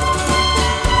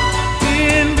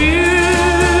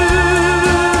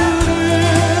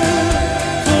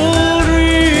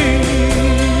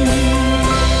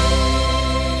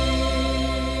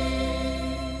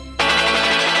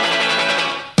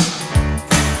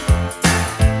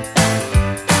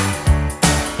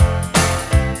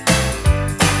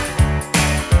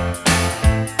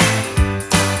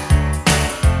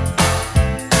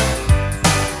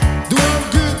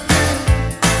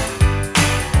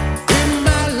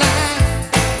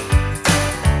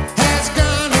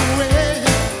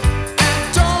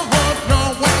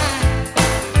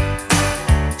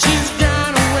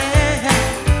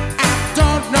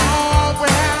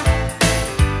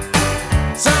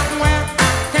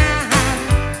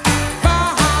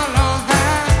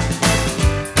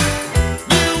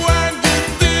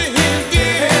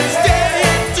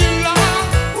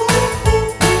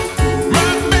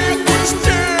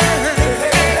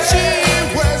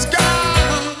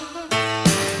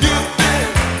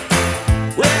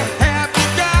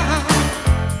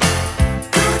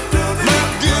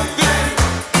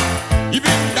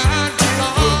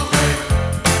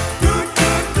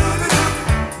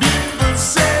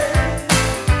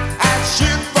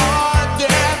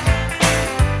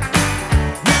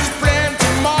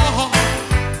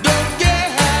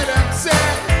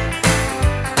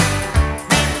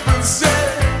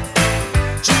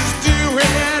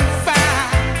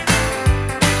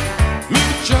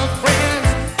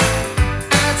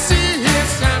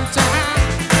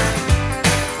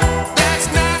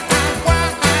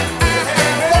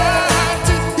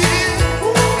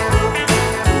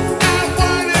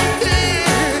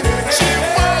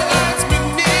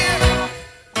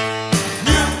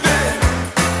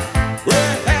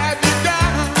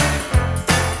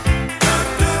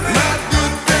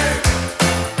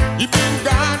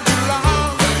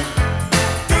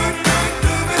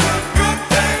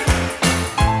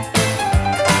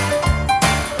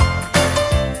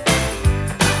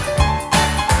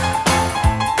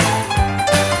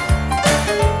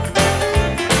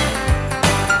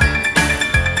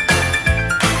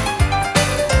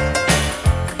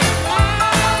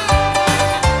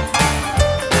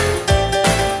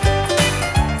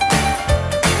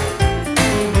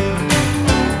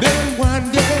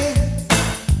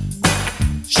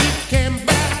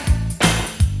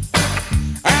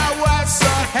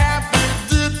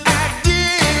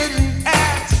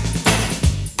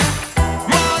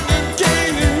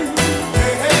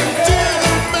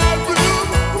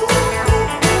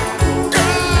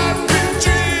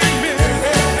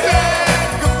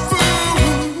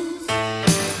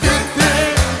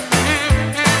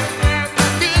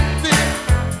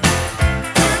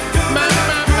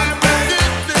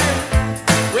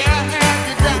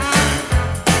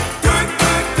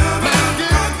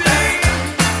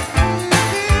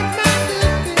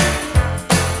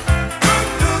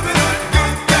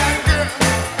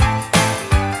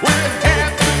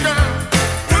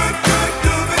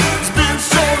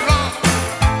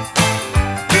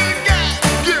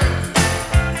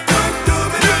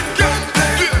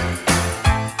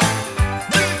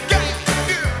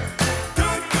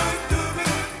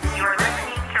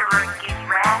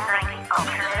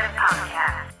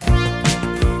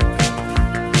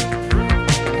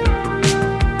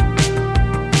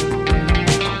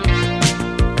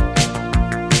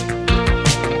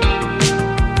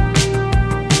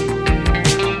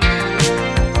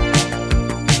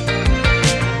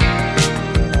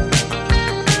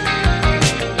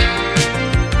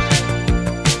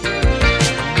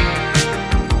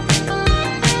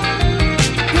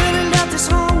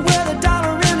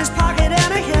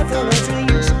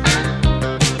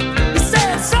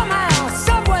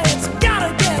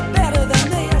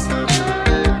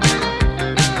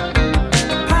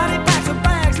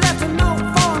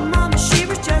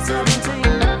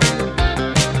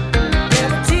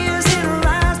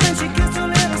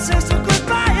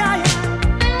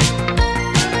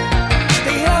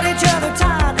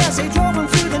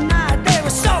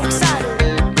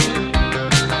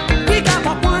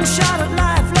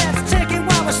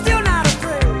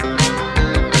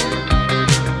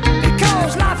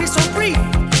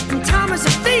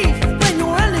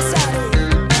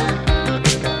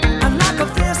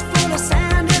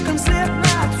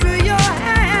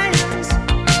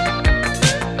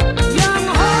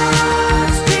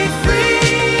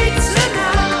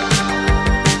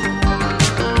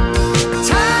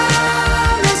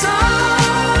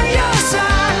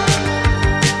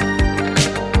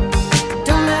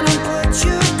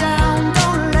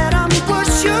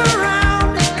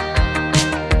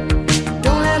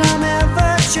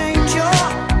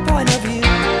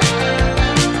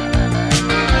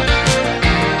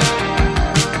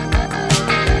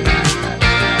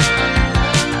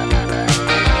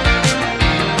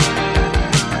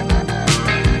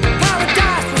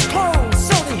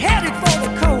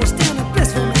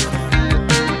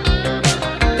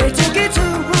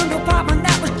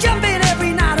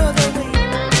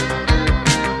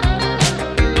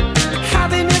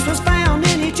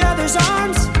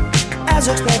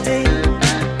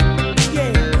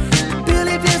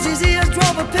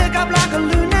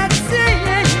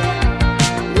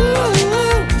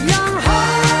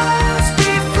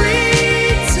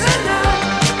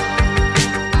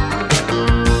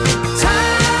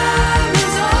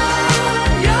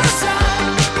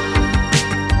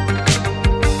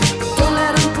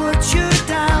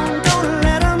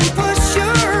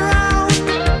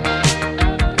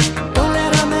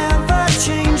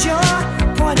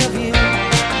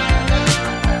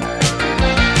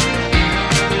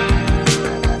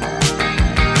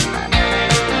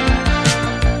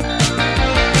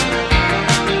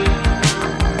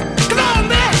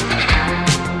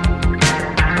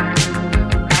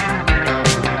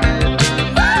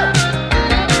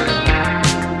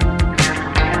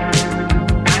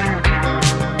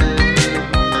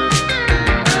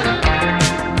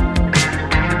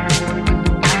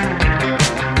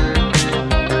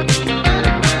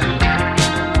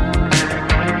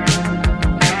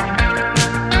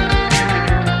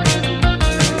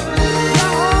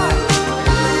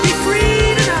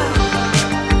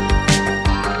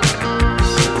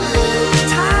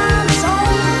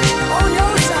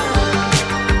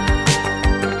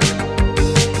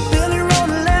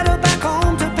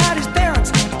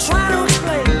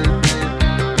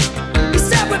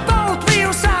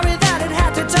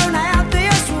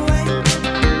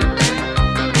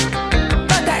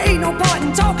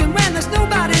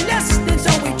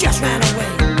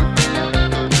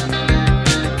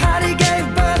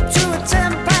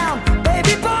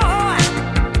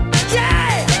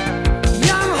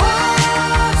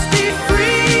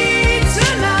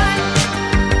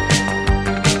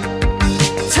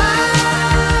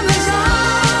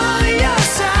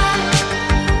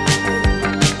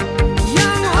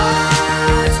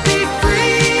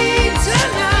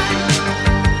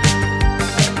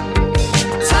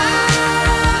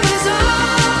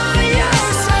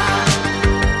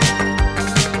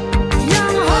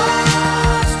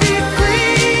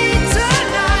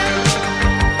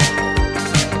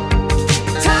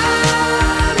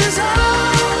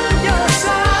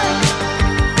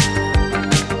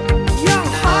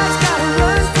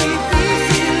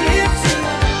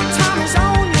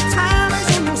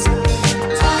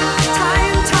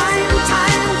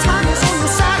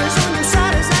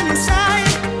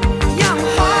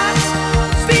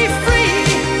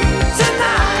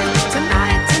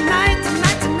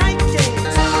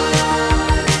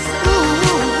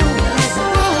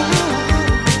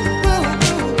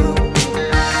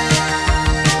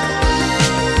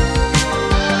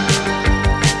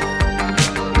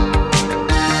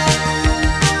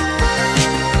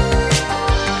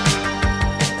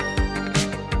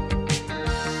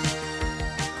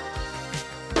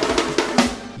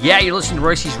 Yeah, you're listening to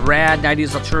Royce's Rad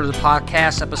 90s Alternative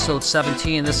Podcast, episode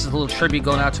 17. This is a little tribute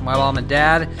going out to my mom and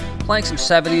dad, playing some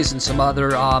 70s and some other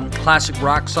classic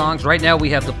rock songs. Right now we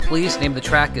have The Police. Name of the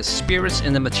track is Spirits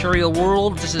in the Material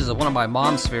World. This is one of my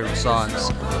mom's favorite songs.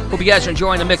 Hope you guys are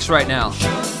enjoying the mix right now.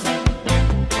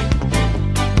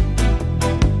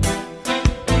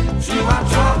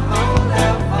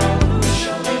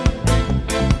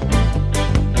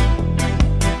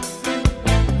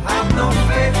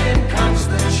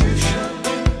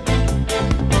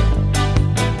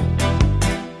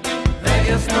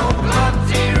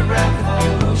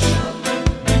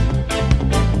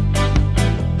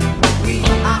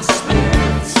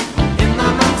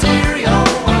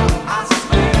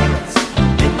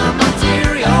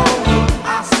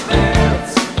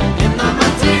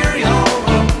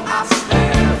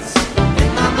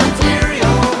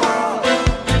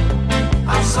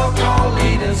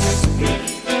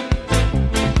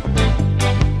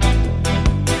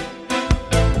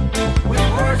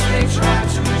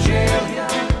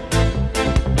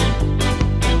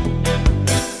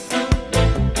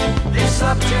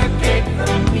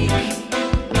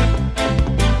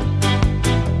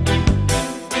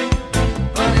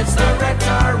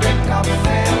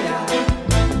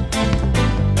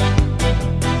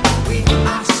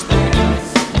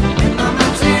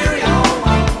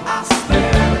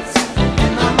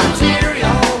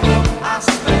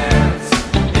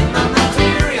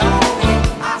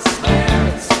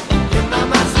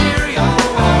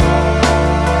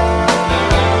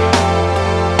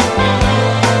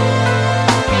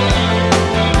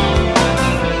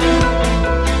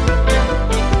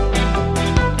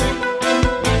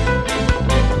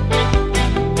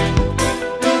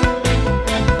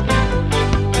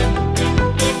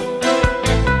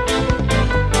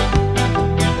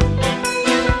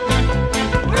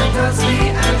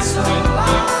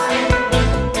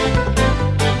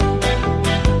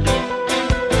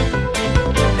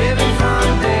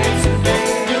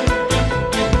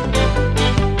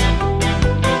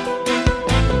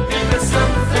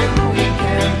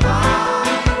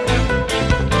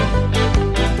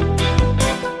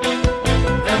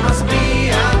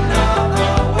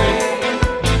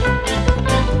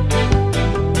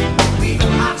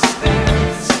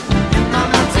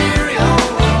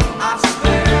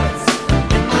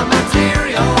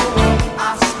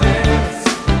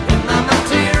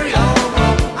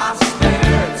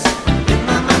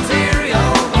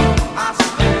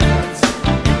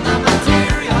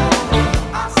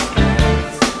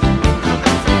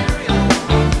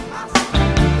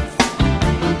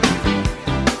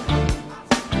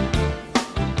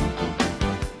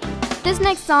 This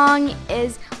next song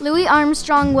is Louis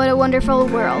Armstrong, What a Wonderful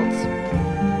World.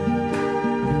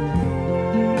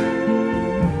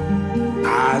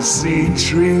 I see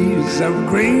trees of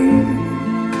green,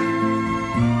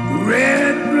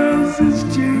 red roses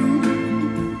too.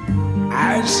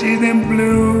 I see them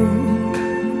bloom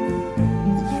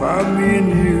for me and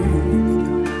you.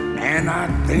 And I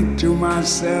think to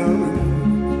myself,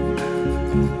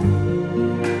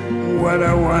 what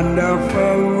a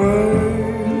wonderful world.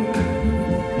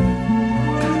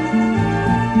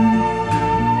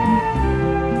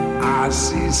 I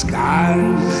see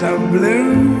skies of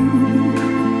blue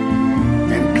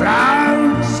and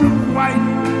clouds of white,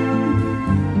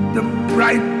 the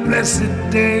bright blessed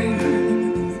day,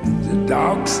 the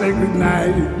dark sacred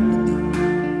night.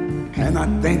 And I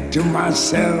think to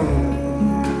myself,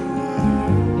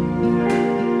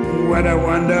 what a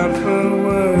wonderful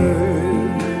world.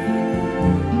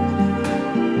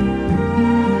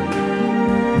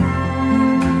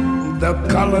 The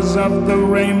colors of the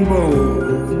rainbow,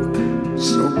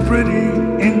 so pretty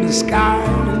in the sky,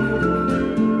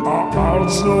 are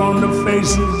also on the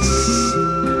faces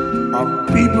of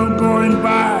people going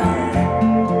by.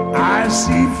 I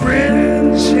see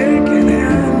friends shaking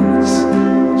hands,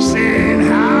 saying,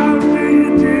 how do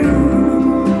you do?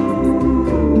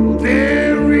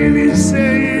 They're really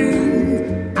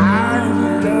saying, I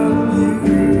love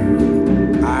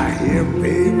you. I hear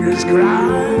babies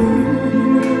cry,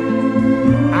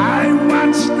 I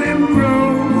watch them grow.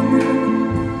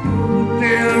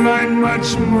 They'll learn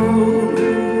much more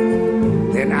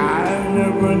than I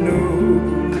never knew.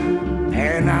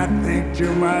 And I think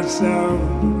to myself,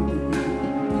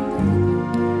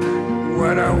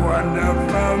 what a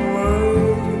wonderful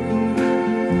world.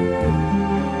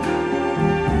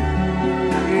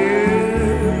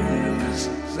 Yes,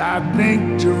 I think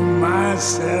to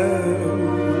myself,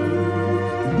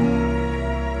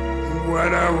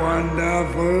 what a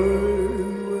wonderful world.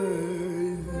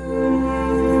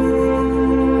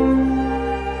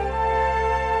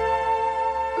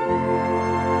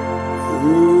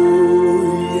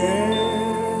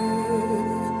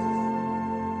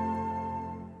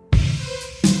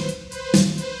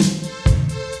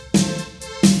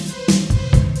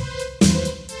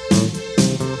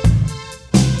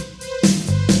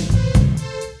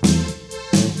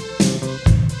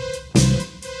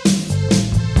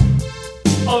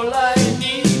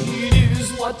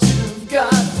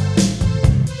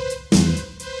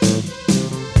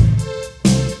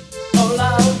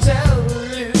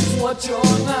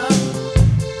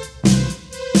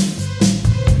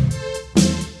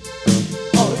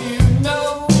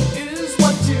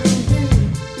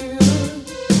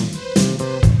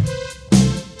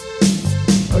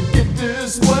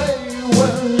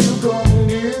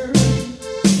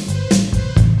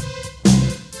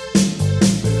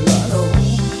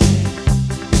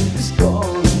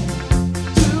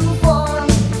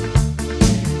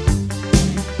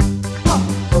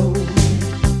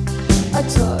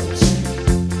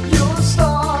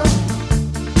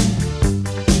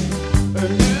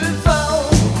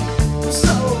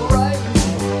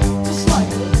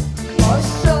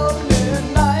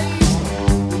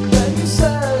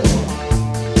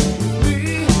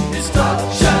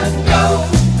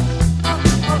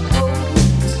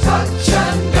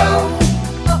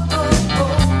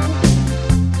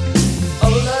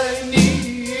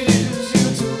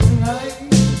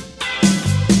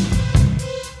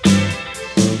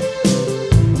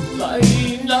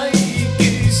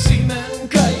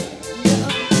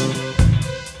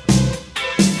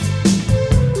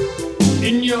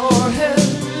 in your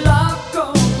headlock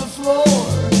on the floor.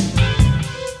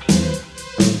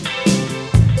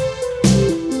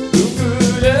 Who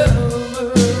could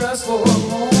ever ask for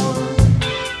more?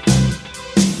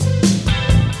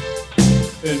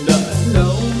 And I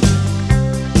know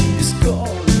it's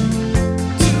gone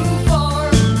too far.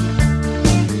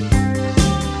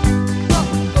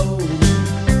 Uh-oh,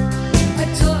 I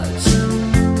touch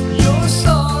your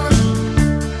star.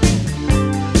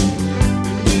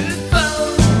 It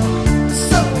felt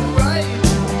so right,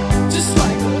 just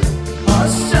like a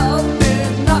hush of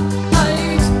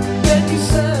midnight. Then you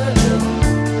said,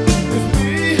 with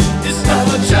me it's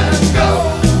touch and go.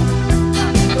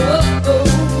 Uh-oh,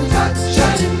 touch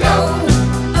and go.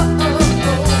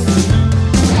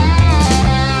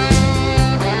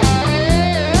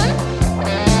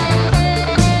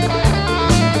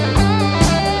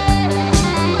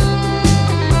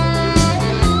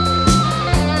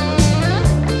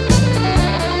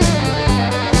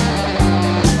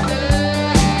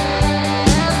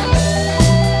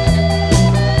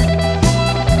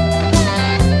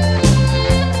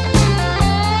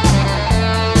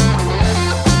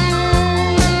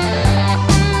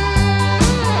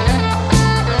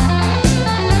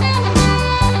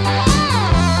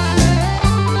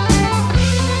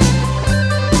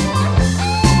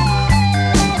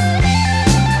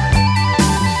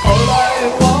 All I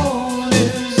want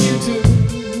is you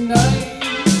tonight.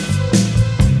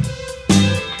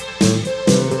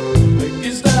 I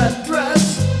guess that dress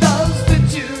does fit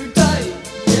you tight,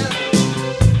 yeah.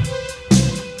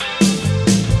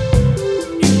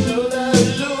 You know that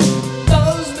look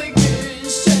does make me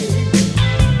shake.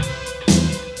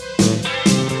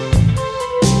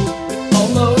 It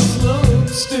almost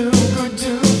looks too good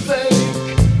to fake.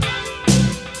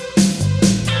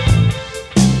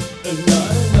 And I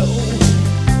know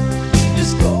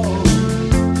it's gone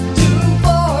too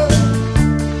far.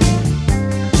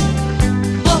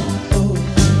 Uh-oh,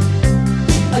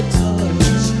 I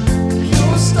touch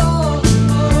your star.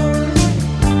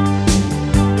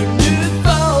 And it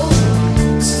felt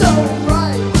so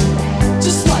right,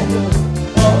 just like a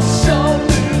hush of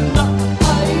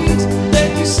midnight. Then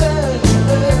you said,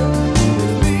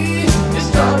 with me it's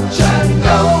touch and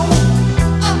go.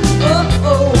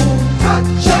 Uh-oh,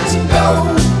 touch and go.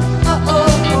 Uh-oh.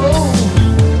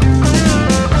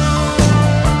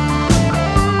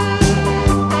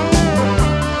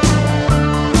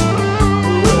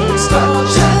 It's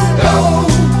touch and go.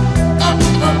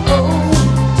 Uh-oh.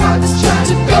 Touch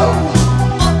and go.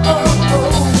 Uh-oh.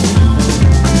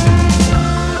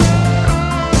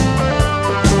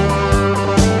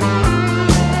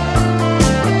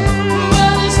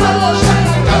 Well, it's touch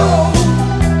and go.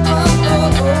 Uh-oh.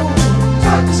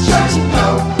 Touch and go.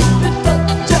 It's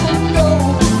touch and go.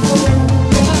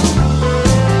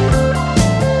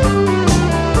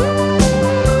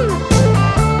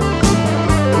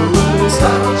 Well, it's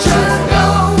touch and go.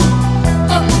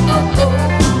 Uh-oh.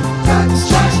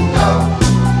 Touch and go.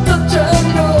 Touch and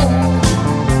go.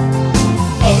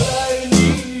 All I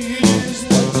need is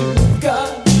what you've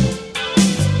got.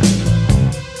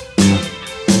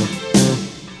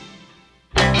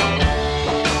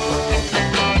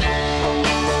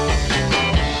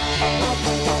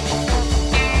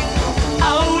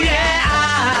 Oh yeah,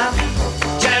 I'll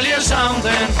tell you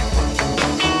something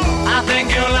I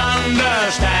think you'll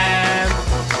understand.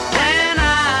 When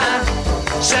I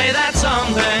say that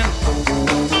something,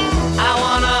 I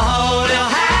wanna hold your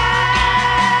hand.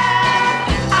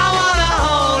 I wanna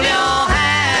hold your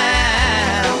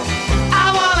hand. I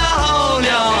wanna hold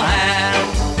your hand.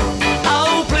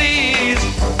 Oh please,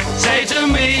 say to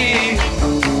me,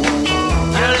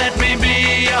 let me be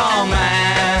your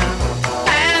man.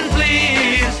 And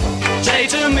please, say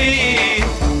to me,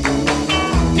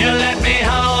 you let me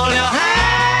hold your hand.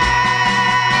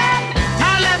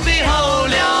 Now let me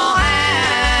hold your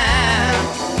hand.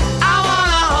 I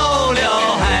wanna hold your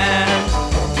hand.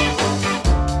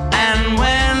 And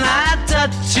when I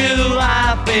touch you,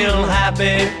 I feel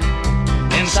happy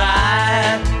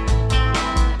inside.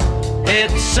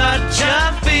 It's such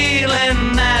a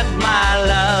feeling that my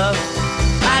love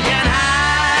I can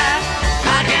hide,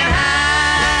 I can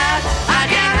hide, I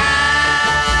can hide.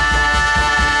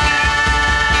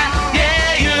 Yeah,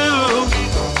 you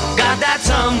got that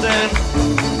something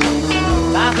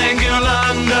I think you'll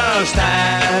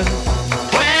understand.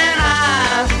 When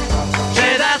I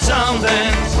say that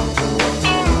something,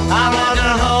 I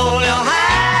wanna hold your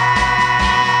hand.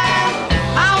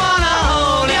 I wanna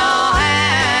hold your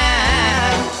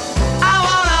hand. I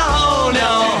wanna hold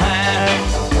your hand.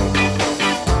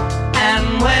 And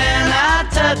when I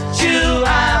touch you,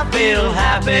 I feel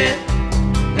happy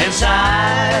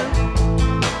inside.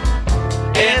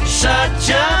 It's such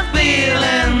a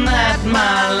feeling that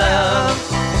my love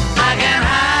I can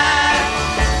hide,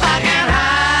 I can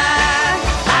hide,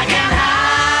 I can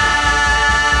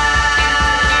hide.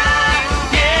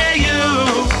 Yeah, you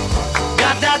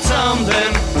got that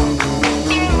something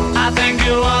I think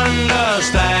you'll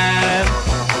understand.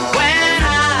 When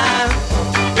I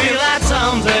feel that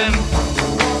something,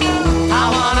 I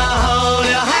wanna hold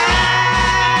your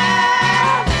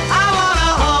hand. I wanna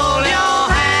hold your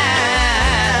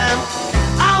hand.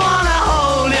 I wanna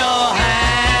hold your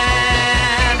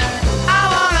hand. I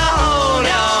wanna hold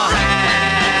your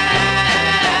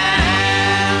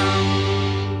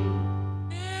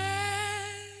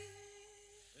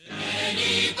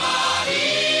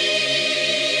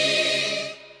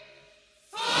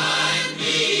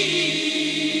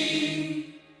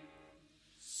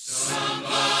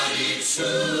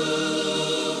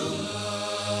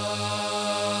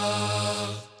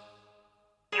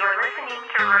You're listening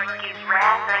to Royski's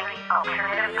Rad 90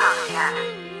 Alternative Podcast.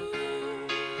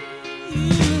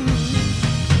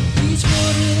 Each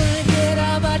morning I get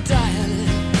out my diary,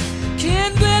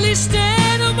 can barely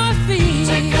stand on my feet.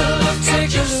 Take a look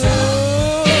at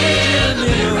yourself in the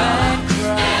mirror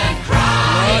and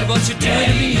cry. Lord, what you did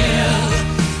to me.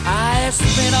 I have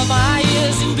spent all my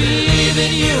years in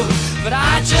believing you, but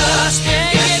I just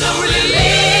can't get no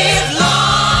relief.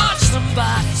 Lord,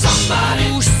 somebody, somebody,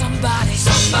 ooh, somebody,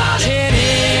 somebody. Can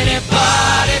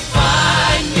anybody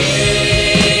find me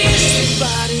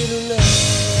somebody to love?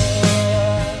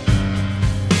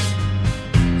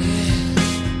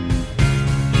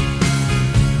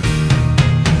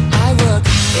 I work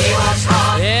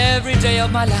every day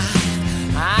of my life.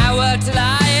 I work till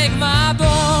I ache my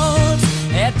bones.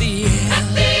 At the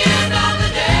end of the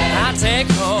day, I take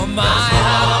home my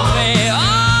heart of me. Oh,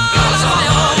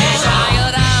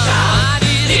 tired out, my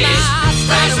knees not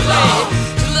straight away,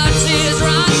 till the tears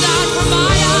run down from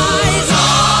my eyes.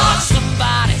 Oh,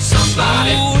 somebody,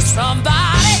 somebody, ooh,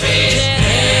 somebody, can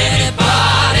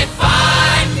anybody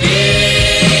find me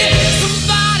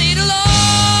somebody to love?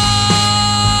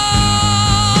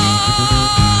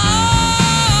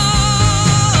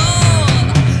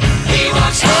 He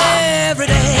works every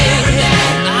day.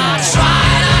 I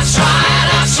tried,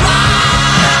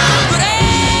 but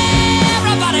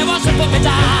everybody wants to put me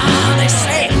down. They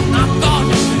say I'm gone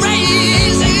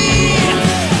crazy.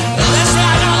 They say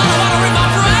I got a lot of water in my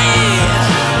brain.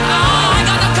 I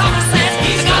got no common sense.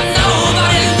 I got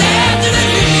nobody left to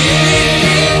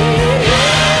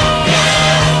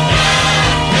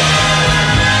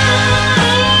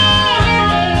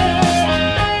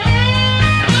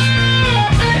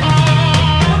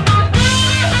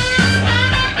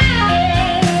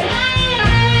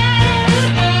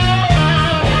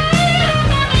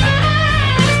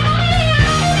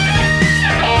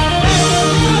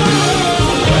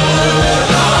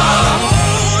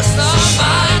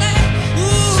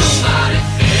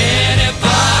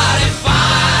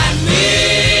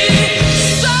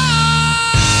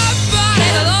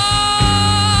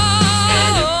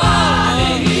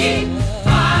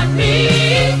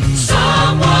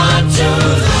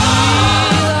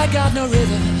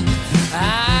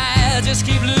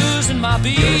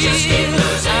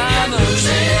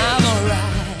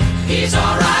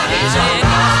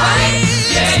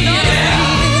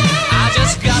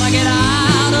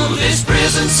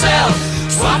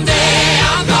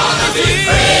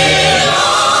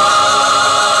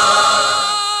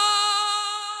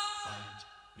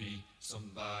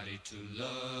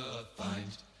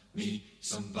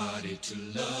somebody to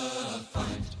love.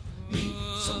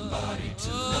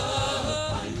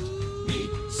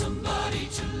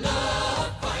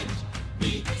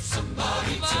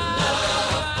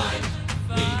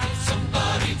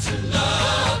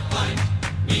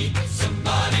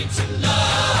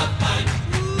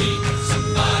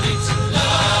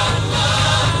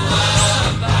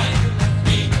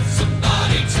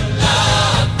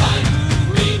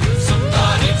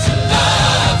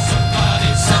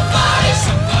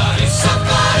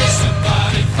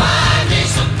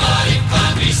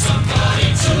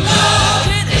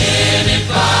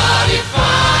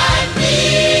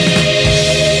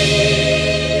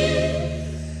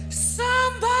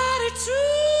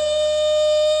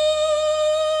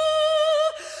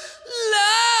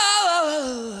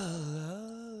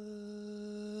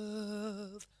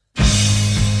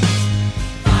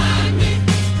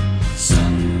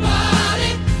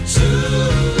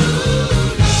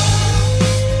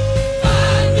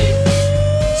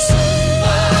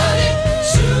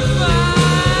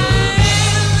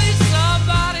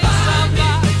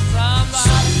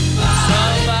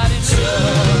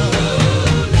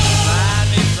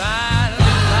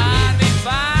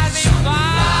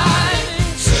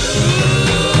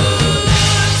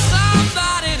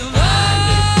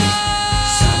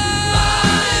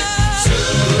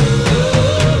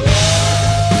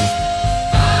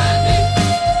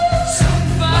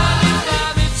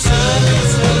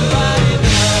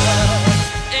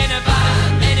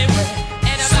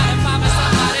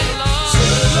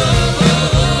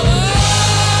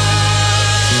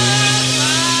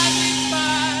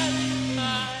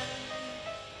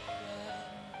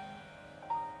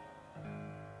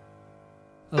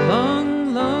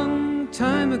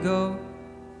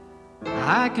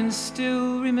 I can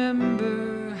still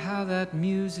remember how that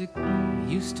music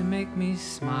used to make me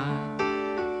smile.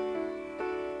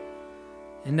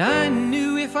 And I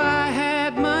knew if I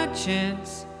had my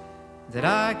chance that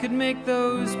I could make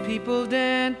those people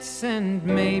dance, and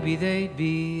maybe they'd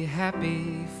be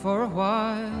happy for a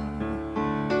while.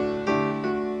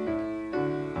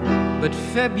 But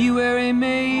February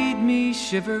made me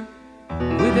shiver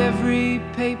with every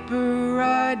paper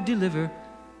I deliver.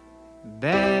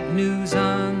 Bad news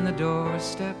on the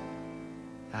doorstep,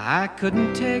 I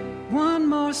couldn't take one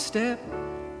more step.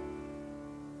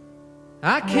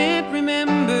 I can't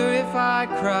remember if I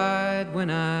cried when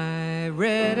I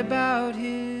read about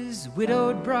his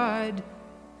widowed bride,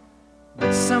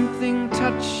 but something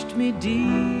touched me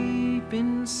deep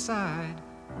inside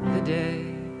the day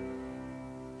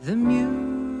the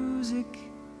music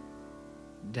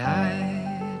died.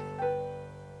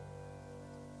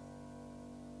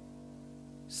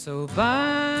 So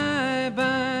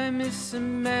bye-bye, Miss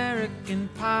American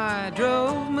Pie.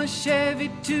 Drove my Chevy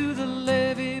to the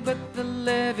levee, but the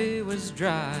levee was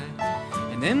dry.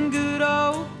 And them good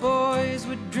old boys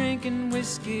were drinking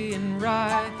whiskey and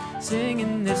rye,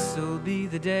 singing, this'll be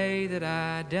the day that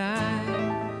I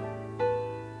die.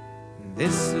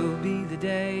 This'll be the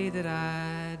day that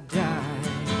I die.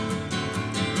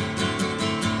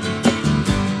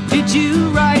 Did you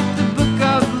write the book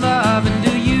of love, and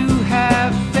do you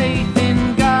have faith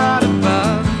in God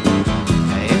above?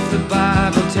 If the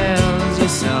Bible tells you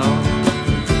so,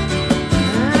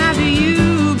 do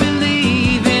you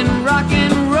believe in rock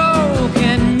and roll?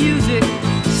 Can music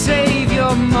save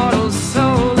your mortal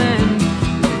soul? And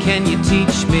can you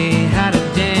teach me how to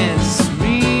dance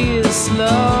real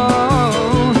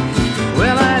slow?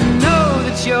 Well, I know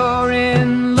that you're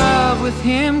in love with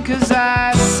him, 'cause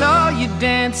I saw you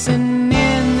dancing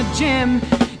in the gym.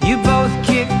 You both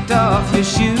kicked off your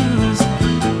shoes.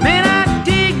 Man, I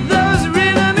dig those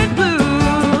rhythm and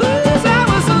blues. I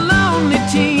was a lonely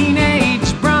teenage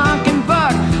bronc and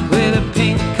buck with a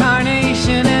pink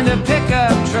carnation and a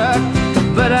pickup truck,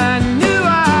 but I knew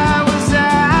I was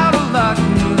out of luck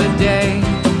the day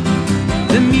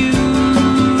the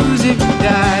music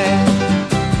died.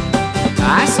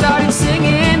 I started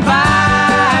singing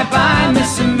bye-bye,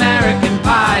 Miss American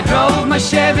Pie. Drove my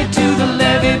Chevy to the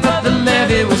levee, but the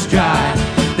levee was dry.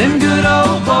 Them good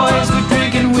old boys were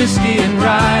drinking whiskey and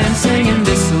rye, and singing,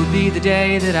 this'll be the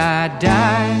day that I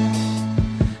die.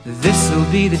 This'll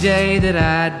be the day that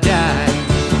I die.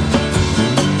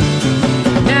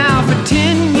 Now for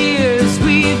 10 years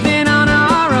we've been on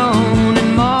our own,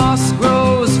 and moss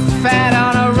grows fat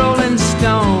on a rolling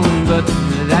stone, but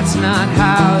that's not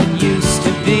how it used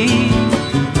to be.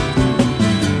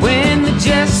 When the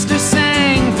jester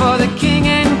sang for the king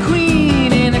and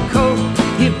queen in a coat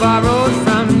he borrowed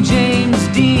from James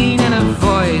Dean, and a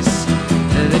voice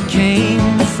that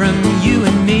came from you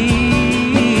and me.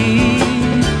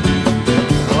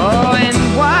 Oh, and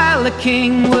while the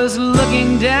king was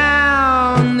looking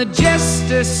down, the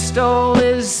jester stole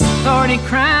his thorny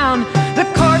crown. The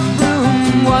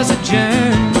courtroom was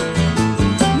adjourned.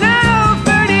 No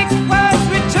verdict was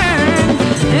returned.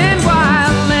 And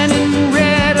while Lenin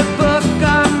read a book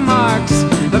on Marx,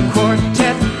 the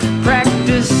quartet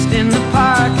practiced in the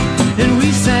park, and we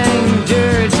sang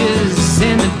dirges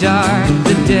in the dark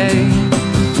the day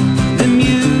the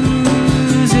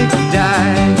music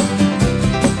died.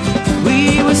 We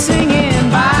were singing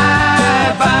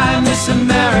bye-bye, Miss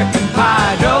American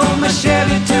Pie. Drove my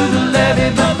Chevy to the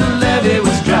levee, but the levee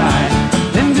was dry.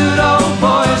 Them good old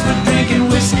boys were drinking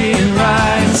whiskey and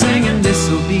rye, and singing,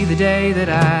 this'll be the day that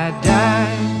I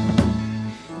die.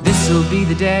 This'll be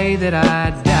the day that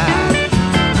I die.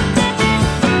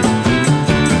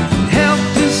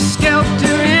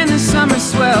 Helter-skelter in the summer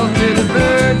swelter, the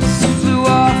birds flew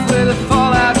off with a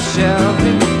fallout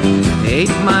shelter.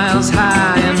 8 miles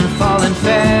high and falling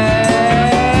fast.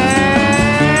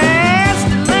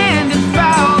 It landed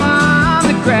foul on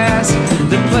the grass.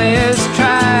 The players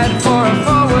tried for a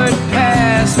forward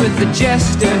pass, with the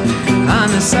jester on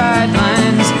the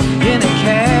sidelines in a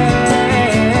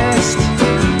cast.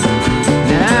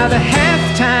 Now the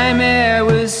halftime air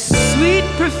was sweet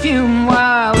perfume,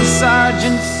 while the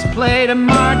sergeants played a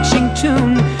marching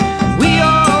tune. We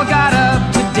all got up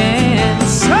to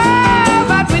dance, oh,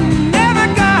 but we never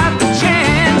got the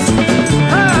chance,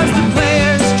 'cause the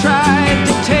players tried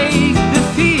to take the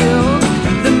field.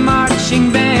 The marching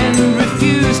band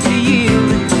refused to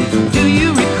yield. Do you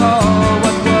recall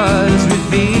what was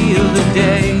revealed the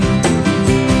day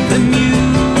the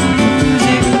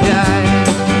music died?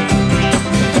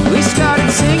 We started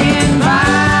singing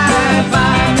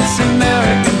bye-bye, Miss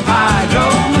American Pie.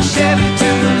 Drove my Chevy to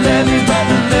the levee, but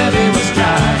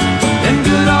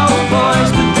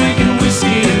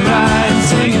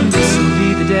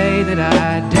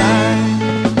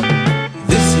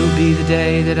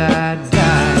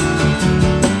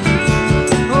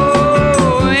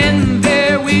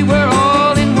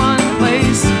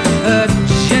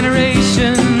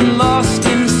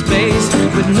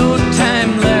with no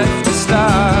time left to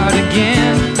start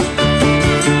again.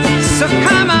 So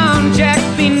come on, Jack,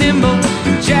 be nimble,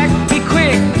 Jack, be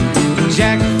quick.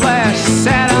 Jack Flash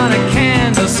sat on a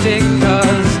candlestick,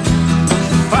 'cause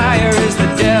fire is the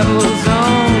devil's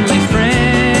only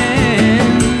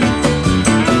friend.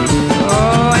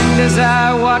 Oh, and as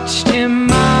I watched him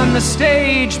on the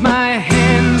stage, my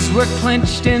hands were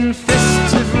clenched in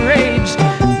fists of rage.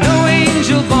 No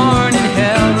angel born in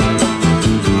hell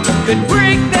could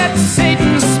break that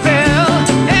Satan's spell.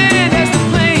 And as the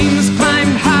flames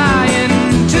climbed high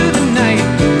into the night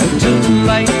to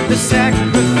light the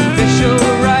sacrificial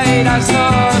rite, I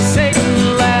saw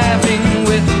Satan laughing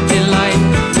with delight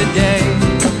the day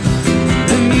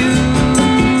the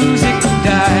music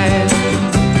died.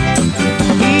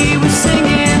 He was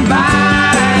singing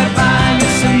bye bye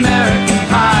Miss American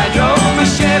Pie. Drove my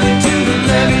Chevy to the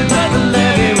levee, but the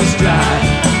levee was dry.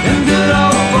 Them good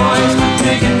old boys were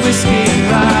drinking whiskey and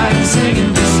rye and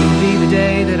singing, this'll be the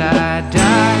day that I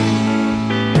die.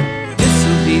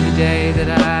 This'll be the day that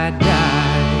I die.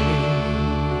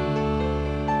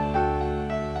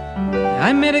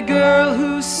 I met a girl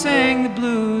who sang the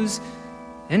blues,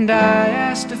 and I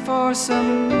asked her for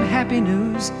some happy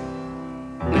news,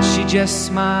 but she just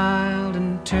smiled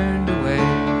and turned away.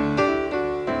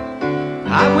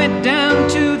 I went down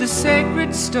to the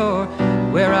sacred store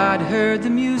where I'd heard the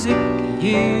music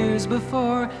years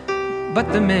before,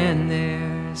 but the man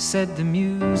there said the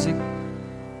music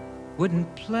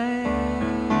wouldn't play.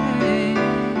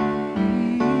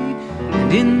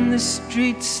 And in the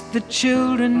streets the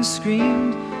children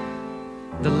screamed,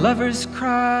 the lovers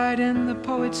cried and the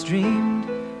poets dreamed,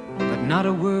 but not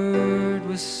a word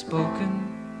was spoken.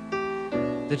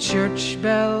 The church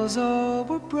bells all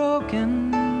were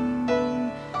broken.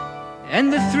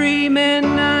 And the three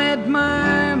men I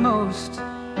admire most,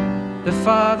 the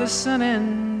Father, Son,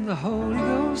 and the Holy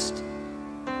Ghost,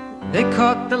 they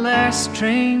caught the last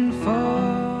train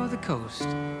for the coast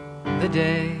the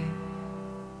day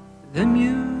the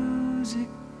music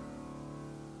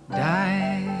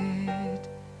died.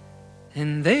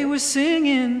 And they were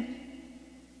singing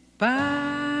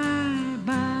bye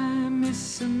bye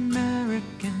Miss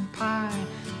American Pie.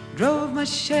 Drove my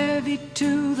Chevy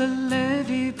to the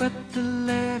levee, but the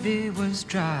levee was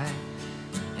dry.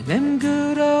 And them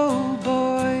good old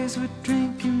boys were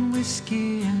drinking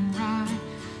whiskey and rye,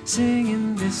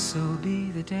 singing, this'll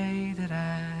be the day that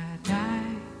I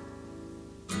die.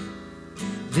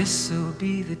 This'll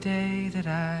be the day that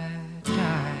I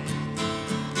die.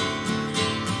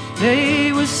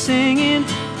 They were singing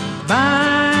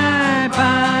bye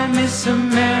bye Miss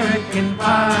American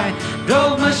Pie.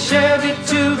 Drove my Chevy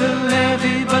to the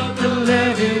levee, but the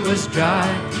levee was dry.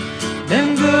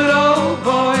 Them good old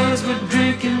boys were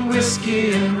drinking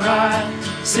whiskey and rye,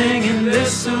 singing,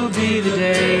 this'll be the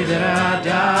day that I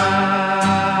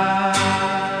die.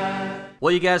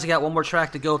 Well, you guys, I got one more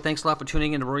track to go. Thanks a lot for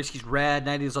tuning in to Royski's Rad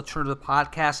 90s Alternative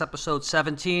Podcast, episode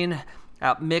 17.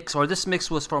 This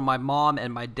mix was from my mom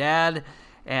and my dad,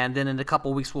 and then in a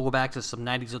couple weeks we'll go back to some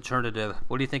 90s alternative.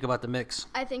 What do you think about the mix?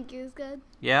 I think it was good.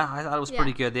 Yeah, I thought it was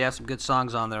pretty good. They have some good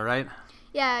songs on there, right?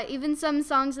 Yeah, even some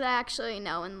songs that I actually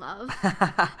know and love.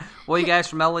 Well, you guys,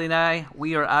 from Melody and I,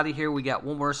 we are out of here. We got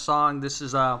one more song. This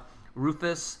is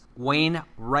Rufus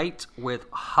Wainwright with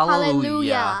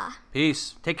Hallelujah. Hallelujah.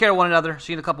 Peace. Take care of one another.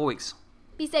 See you in a couple weeks.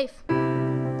 Be safe.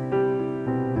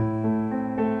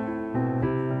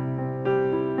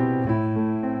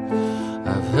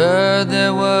 I've heard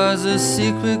there was a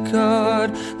secret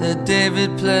chord that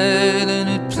David played and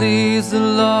it pleased the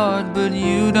Lord, but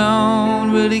you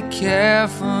don't really care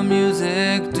for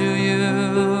music, do you?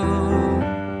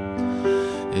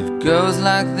 It goes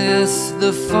like this: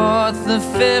 the fourth, the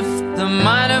fifth, the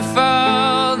minor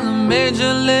fall, the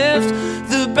major lift,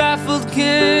 the baffled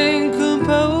king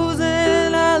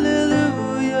composing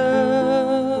hallelujah,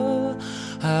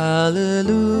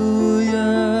 hallelujah,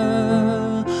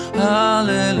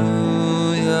 hallelujah,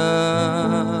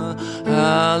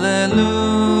 hallelujah,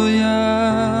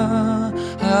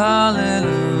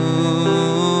 hallelujah.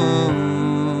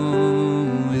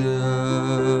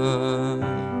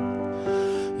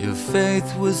 Your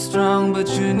faith was strong, but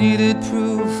you needed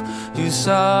proof. You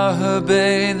saw her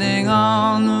bathing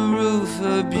on the roof,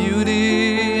 her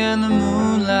beauty and the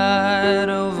moonlight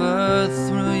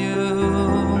overthrew you.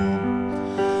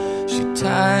 She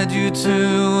tied you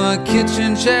to a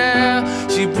kitchen chair,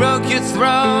 she broke your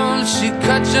throne, she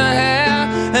cut your hair,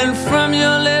 and from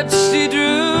your lips she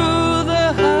drew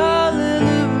the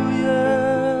hallelujah,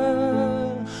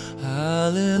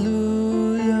 hallelujah,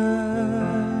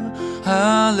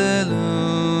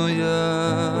 hallelujah,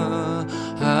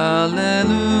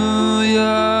 hallelujah,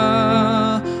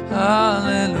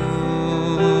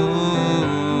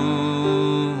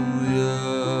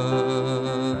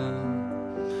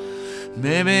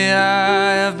 Maybe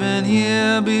I have been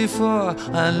here before.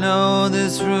 I know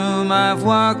this room, I've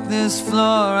walked this floor.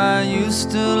 I used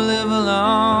to live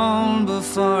alone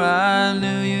before I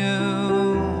knew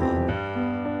you.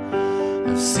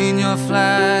 I've seen your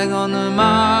flag on the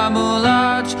marble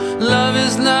arch. Love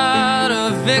is not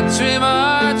a victory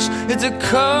march. It's a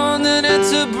cold and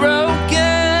it's a broken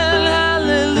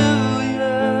hallelujah.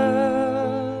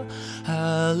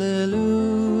 Hallelujah.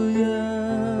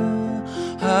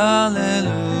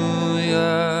 Hallelujah.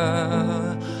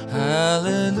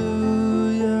 Hallelujah.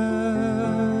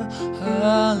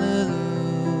 Hallelujah.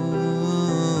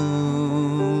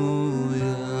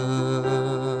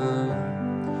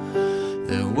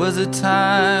 There was a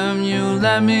time you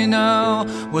let me know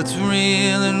what's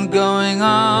real and going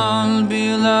on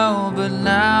below, but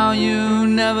now you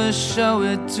never show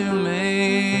it to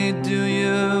me, do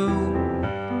you?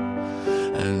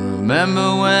 And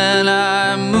remember when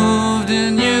I moved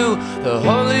in you, the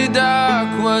holy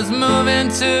dark was moving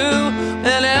too,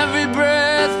 and every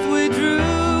breath we drew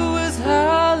was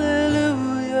hallelujah.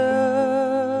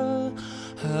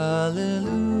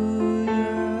 Hallelujah.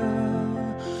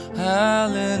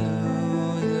 Hallelujah.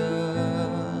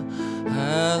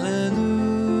 Hallelujah.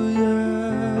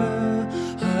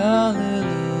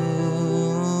 Hallelujah.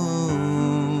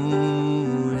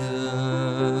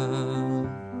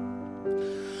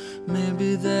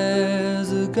 Maybe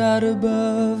there's a God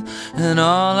above, and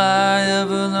all I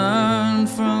ever learned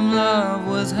from love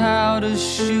was how to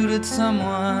shoot at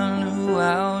someone who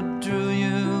outdrew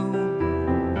you.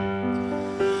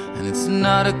 And it's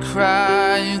not a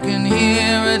cry you can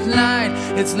hear at night.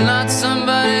 It's not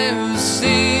somebody who's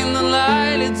seen the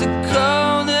light. It's a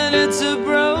cold and it's a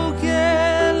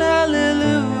broken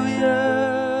hallelujah.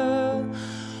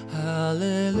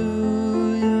 Hallelujah.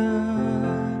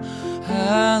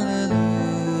 Hallelujah.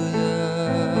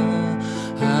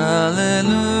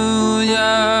 Hallelujah.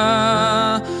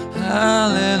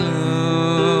 Hallelujah.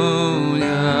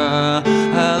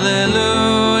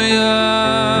 Hallelujah.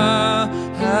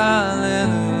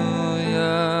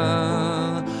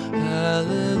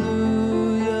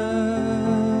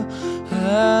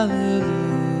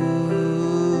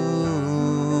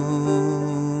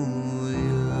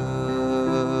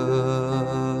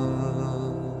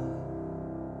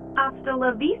 Hasta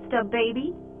la vista,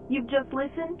 baby. You've just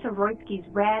listened to Royski's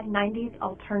Rad 90s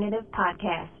Alternative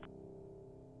Podcast.